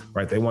around,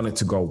 right? They want it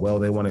to go well.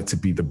 They want it to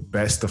be the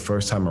best the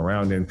first time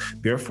around. And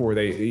therefore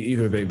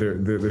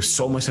there's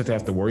so much that they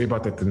have to worry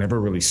about that they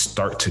never really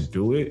start to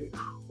do it,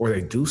 or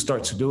they do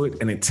start to do it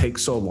and it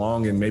takes so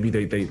long, and maybe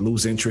they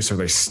lose interest or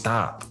they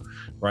stop.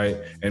 Right.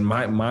 And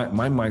my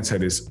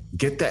mindset is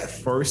get that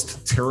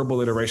first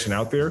terrible iteration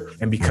out there.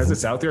 And because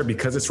it's out there,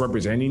 because it's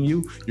representing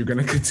you, you're going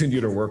to continue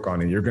to work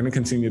on it. You're going to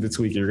continue to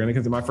tweak it. You're going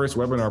to my first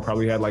webinar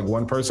probably had like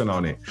one person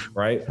on it.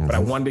 Right. But I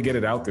wanted to get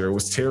it out there. It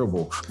was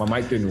terrible. My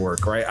mic didn't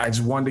work. Right. I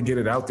just wanted to get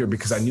it out there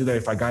because I knew that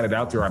if I got it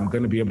out there, I'm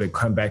going to be able to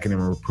come back and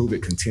improve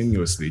it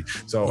continuously.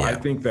 So I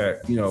think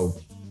that, you know,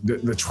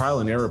 the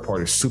trial and error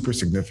part is super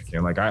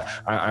significant. Like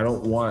I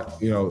don't want,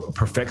 you know,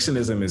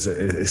 perfectionism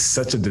is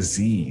such a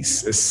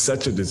disease. It's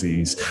such a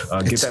disease.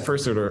 Get that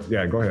first order.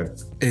 Yeah, go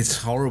ahead. It's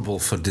horrible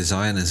for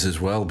designers as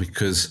well,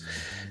 because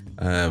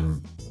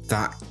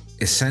that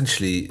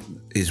essentially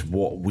is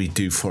what we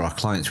do for our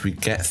clients. We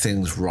get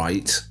things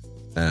right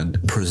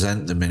and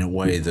present them in a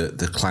way that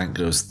the client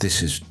goes,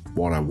 this is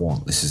what I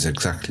want. This is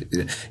exactly,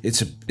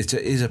 it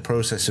is a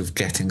process of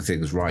getting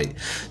things right.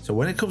 So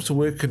when it comes to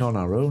working on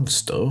our own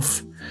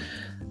stuff,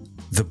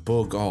 the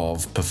bug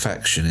of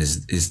perfection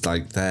is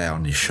like there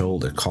on your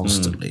shoulder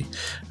constantly.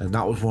 And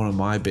that was one of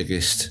my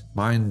biggest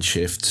mind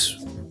shifts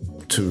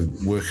to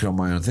working on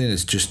my own thing,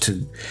 is just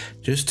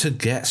to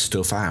get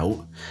stuff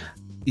out,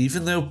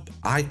 even though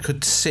I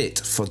could sit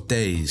for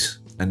days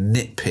and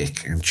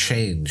nitpick and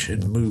change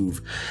and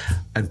move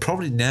and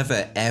probably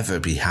never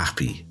ever be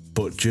happy.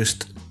 But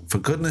just, for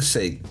goodness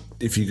sake,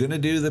 if you're going to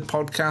do the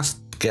podcast,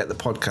 get the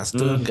podcast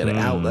done, get it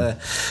out there,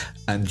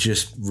 and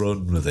just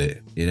run with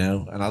it, you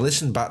know? And I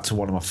listened back to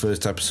one of my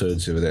first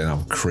episodes the other day, and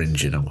I'm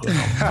cringing. I'm going,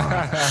 oh,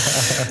 man.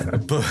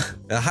 But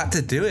I had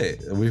to do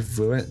it. We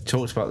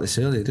talked about this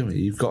earlier, didn't we?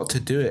 You've got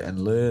to do it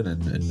and learn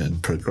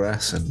and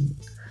progress. And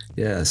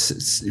yeah,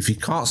 if you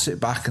can't sit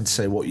back and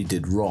say what you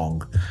did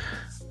wrong,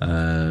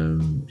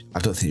 I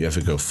don't think you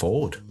ever go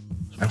forward.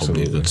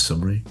 Probably a good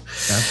summary.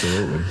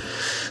 Absolutely.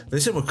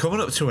 Listen, we're coming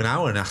up to an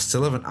hour and I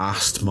still haven't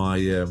asked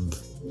my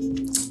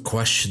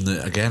question.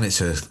 That, again,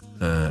 it's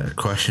a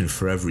question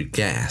for every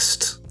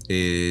guest.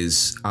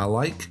 Is I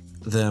like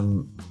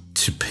them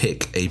to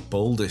pick a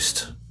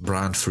boldest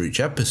brand for each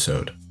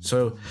episode.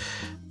 So,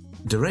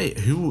 DeRay,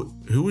 who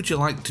would you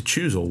like to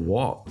choose, or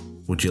what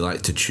would you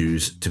like to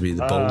choose to be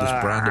the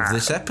boldest brand of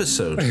this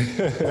episode?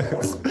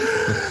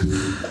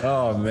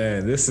 Oh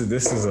man, this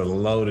is a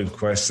loaded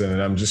question,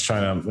 and I'm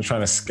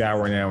trying to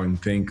scour now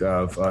and think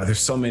of. There's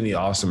so many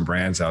awesome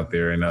brands out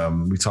there,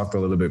 and we talked a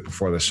little bit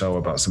before the show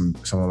about some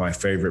of my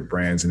favorite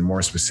brands, and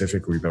more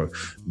specifically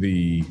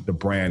the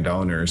brand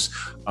owners.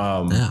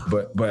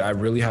 But I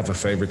really have a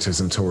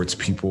favoritism towards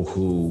people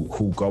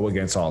who go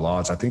against all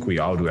odds. I think we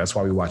all do. That's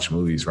why we watch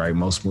movies, right?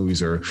 Most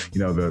movies are, you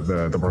know,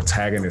 the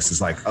protagonist is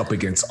like up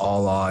against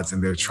all odds,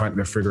 and they're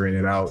figuring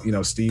it out. You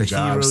know, Steve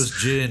Jobs.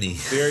 Hero's journey.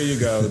 There you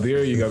go.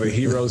 The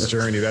hero's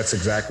journey. That's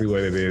exactly what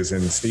it is.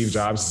 And Steve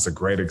Jobs is a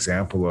great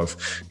example of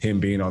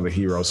him being on the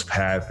hero's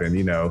path, and,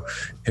 you know,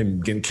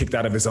 him getting kicked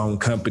out of his own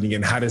company,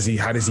 and how does he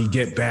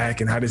get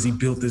back, and how does he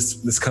build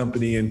this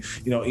company? And,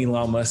 you know,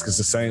 Elon Musk is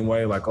the same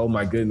way. Like, oh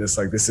my goodness,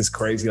 like this is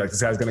crazy. Like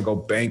this guy's gonna go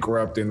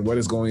bankrupt, and what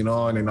is going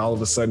on? And all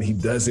of a sudden he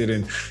does it.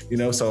 And, you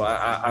know, so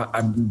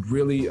I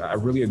really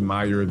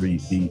admire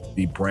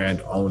the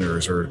brand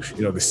owners, or,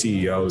 you know, the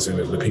CEOs and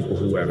the people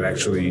who have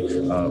actually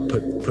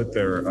put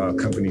their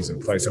companies in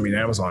place. I mean,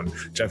 Amazon,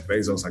 Jeff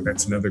Bezos, like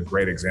that's another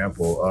great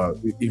example.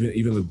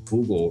 Even the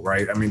Google,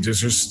 right? I mean,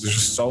 there's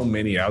just so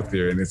many out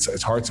there, and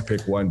it's hard to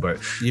pick one. But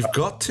you've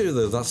got to,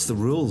 though. That's the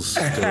rules.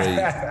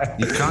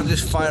 You can't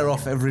just fire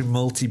off every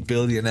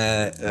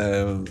multi-billionaire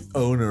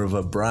owner of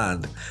a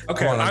brand.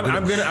 Okay,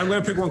 I'm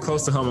gonna pick one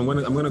close to home.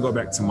 I'm gonna go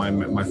back to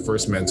my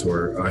first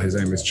mentor. His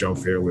name is Joe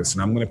Fairless,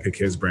 and I'm gonna pick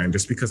his brand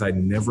just because I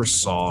never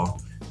saw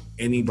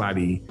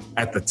anybody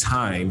at the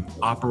time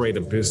operate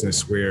a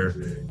business where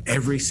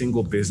every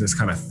single business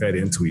kind of fed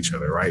into each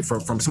other, right?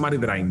 From somebody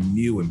that I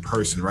knew in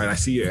person, right? I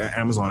see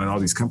Amazon and all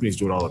these companies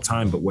do it all the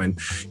time, but when,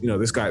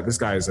 this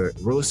guy is a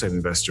real estate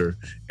investor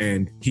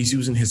and he's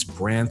using his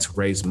brand to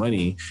raise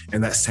money,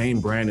 and that same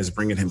brand is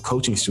bringing him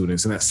coaching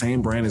students, and that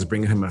same brand is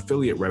bringing him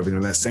affiliate revenue,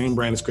 and that same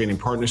brand is creating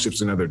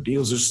partnerships and other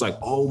deals. It's just like,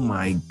 oh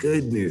my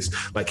goodness.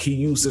 Like he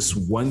used this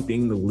one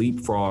thing to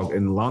leapfrog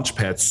and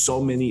launchpad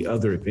so many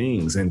other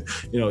things. And,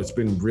 it's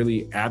been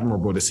really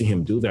admirable to see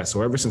him do that.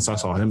 So ever since I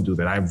saw him do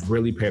that, I've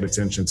really paid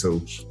attention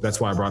to,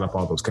 that's why I brought up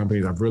all those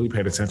companies. I've really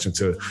paid attention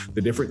to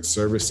the different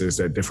services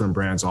that different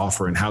brands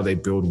offer and how they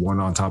build one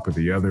on top of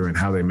the other and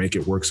how they make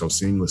it work so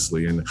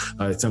seamlessly. And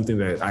it's something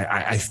that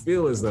I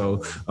feel as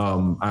though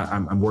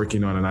I'm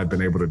working on, and I've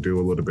been able to do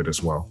a little bit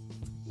as well.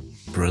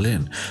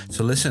 Brilliant.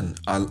 So listen,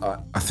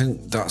 I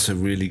think that's a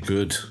really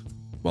good...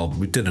 Well,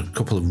 we did a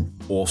couple of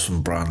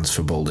awesome brands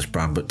for Boldest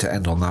Brand, but to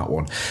end on that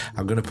one,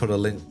 I'm going to put a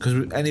link,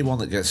 because anyone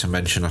that gets a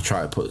mention, I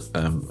try to put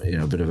a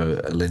bit of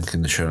a link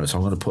in the show notes. So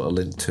I'm going to put a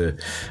link to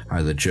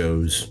either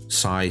Joe's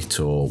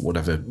site or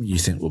whatever you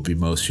think would be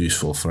most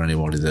useful for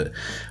anybody that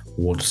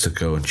wants to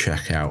go and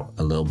check out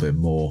a little bit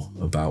more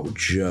about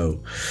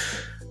Joe.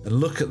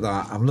 And look at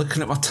that. I'm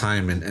looking at my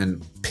timing,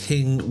 and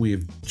ping,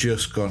 we've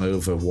just gone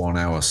over 1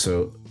 hour.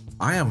 So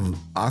I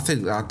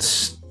think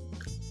that's...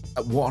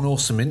 What an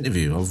awesome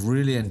interview. I've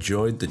really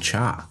enjoyed the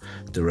chat,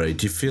 DeRay.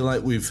 Do you feel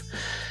like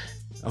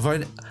have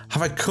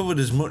I covered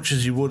as much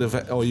as you would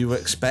have, or you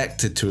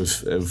expected to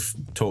have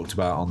talked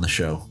about on the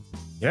show?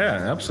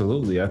 Yeah,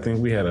 absolutely. I think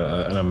we had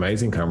an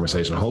amazing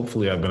conversation.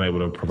 Hopefully I've been able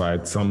to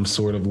provide some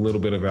sort of little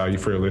bit of value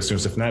for your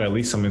listeners, if not at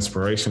least some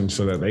inspiration,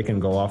 so that they can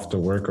go off to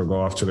work or go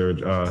off to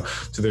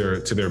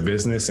their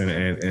business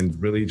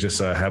and really just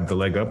have the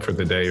leg up for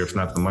the day, or if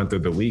not the month or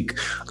the week.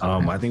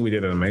 I think we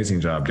did an amazing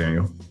job,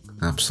 Daniel.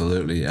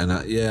 Absolutely. And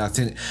I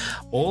think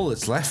all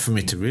that's left for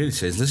me to really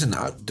say is, listen,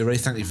 DeRay,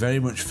 thank you very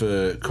much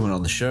for coming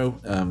on the show,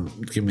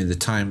 giving me the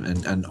time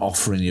and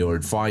offering your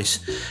advice.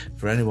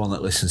 For anyone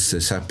that listens to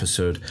this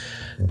episode,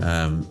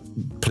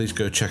 please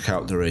go check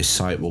out DeRay's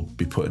site. We'll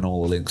be putting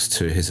all the links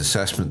to his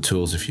assessment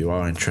tools if you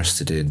are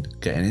interested in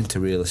getting into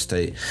real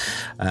estate.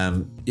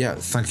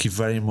 Thank you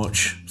very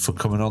much for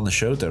coming on the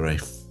show,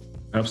 DeRay.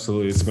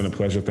 Absolutely. It's been a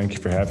pleasure. Thank you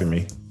for having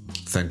me.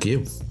 Thank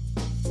you.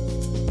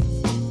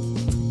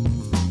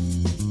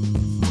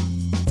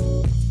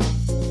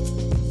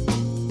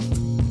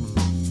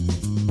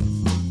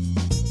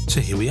 So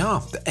here we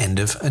are, the end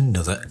of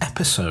another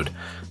episode.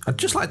 I'd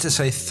just like to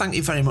say thank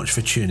you very much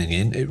for tuning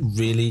in. It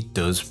really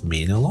does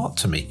mean a lot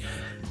to me.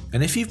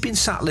 And if you've been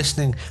sat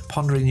listening,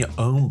 pondering your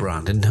own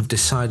brand, and have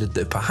decided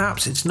that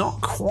perhaps it's not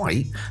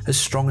quite as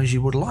strong as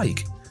you would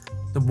like,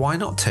 then why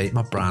not take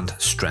my brand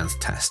strength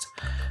test?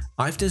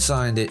 I've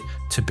designed it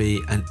to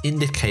be an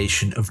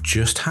indication of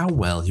just how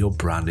well your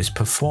brand is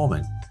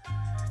performing.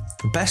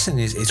 The best thing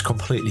is it's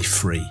completely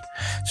free.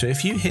 So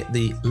if you hit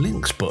the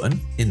links button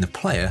in the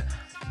player,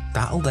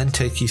 that'll then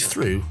take you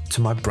through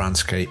to my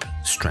Brandscape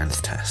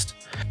strength test.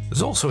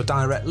 There's also a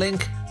direct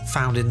link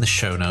found in the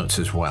show notes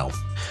as well,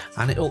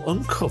 and it'll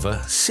uncover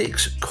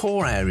 6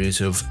 core areas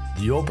of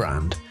your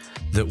brand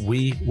that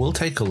we will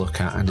take a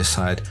look at and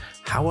decide,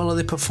 how well are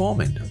they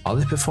performing? Are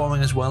they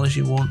performing as well as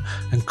you want?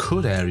 And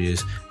could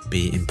areas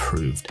be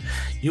improved?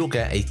 You'll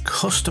get a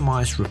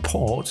customized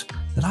report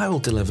that I will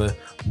deliver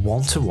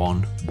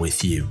one-to-one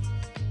with you.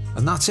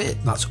 And that's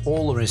it. That's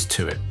all there is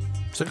to it.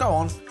 So go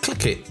on,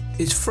 click it.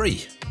 It's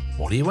free.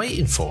 What are you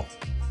waiting for?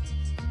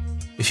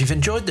 If you've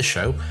enjoyed the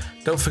show,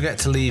 don't forget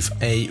to leave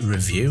a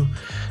review,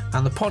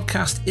 and the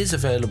podcast is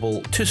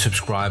available to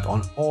subscribe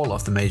on all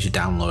of the major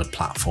download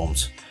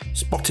platforms: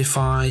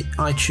 Spotify,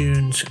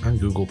 iTunes, and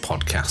Google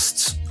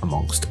Podcasts,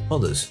 amongst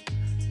others.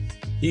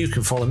 You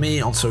can follow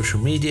me on social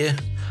media,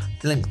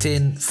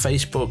 LinkedIn,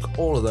 Facebook,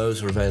 all of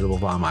those are available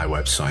via my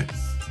website.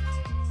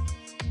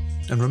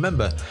 And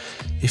remember,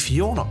 if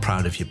you're not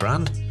proud of your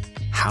brand,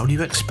 how do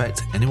you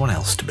expect anyone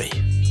else to be?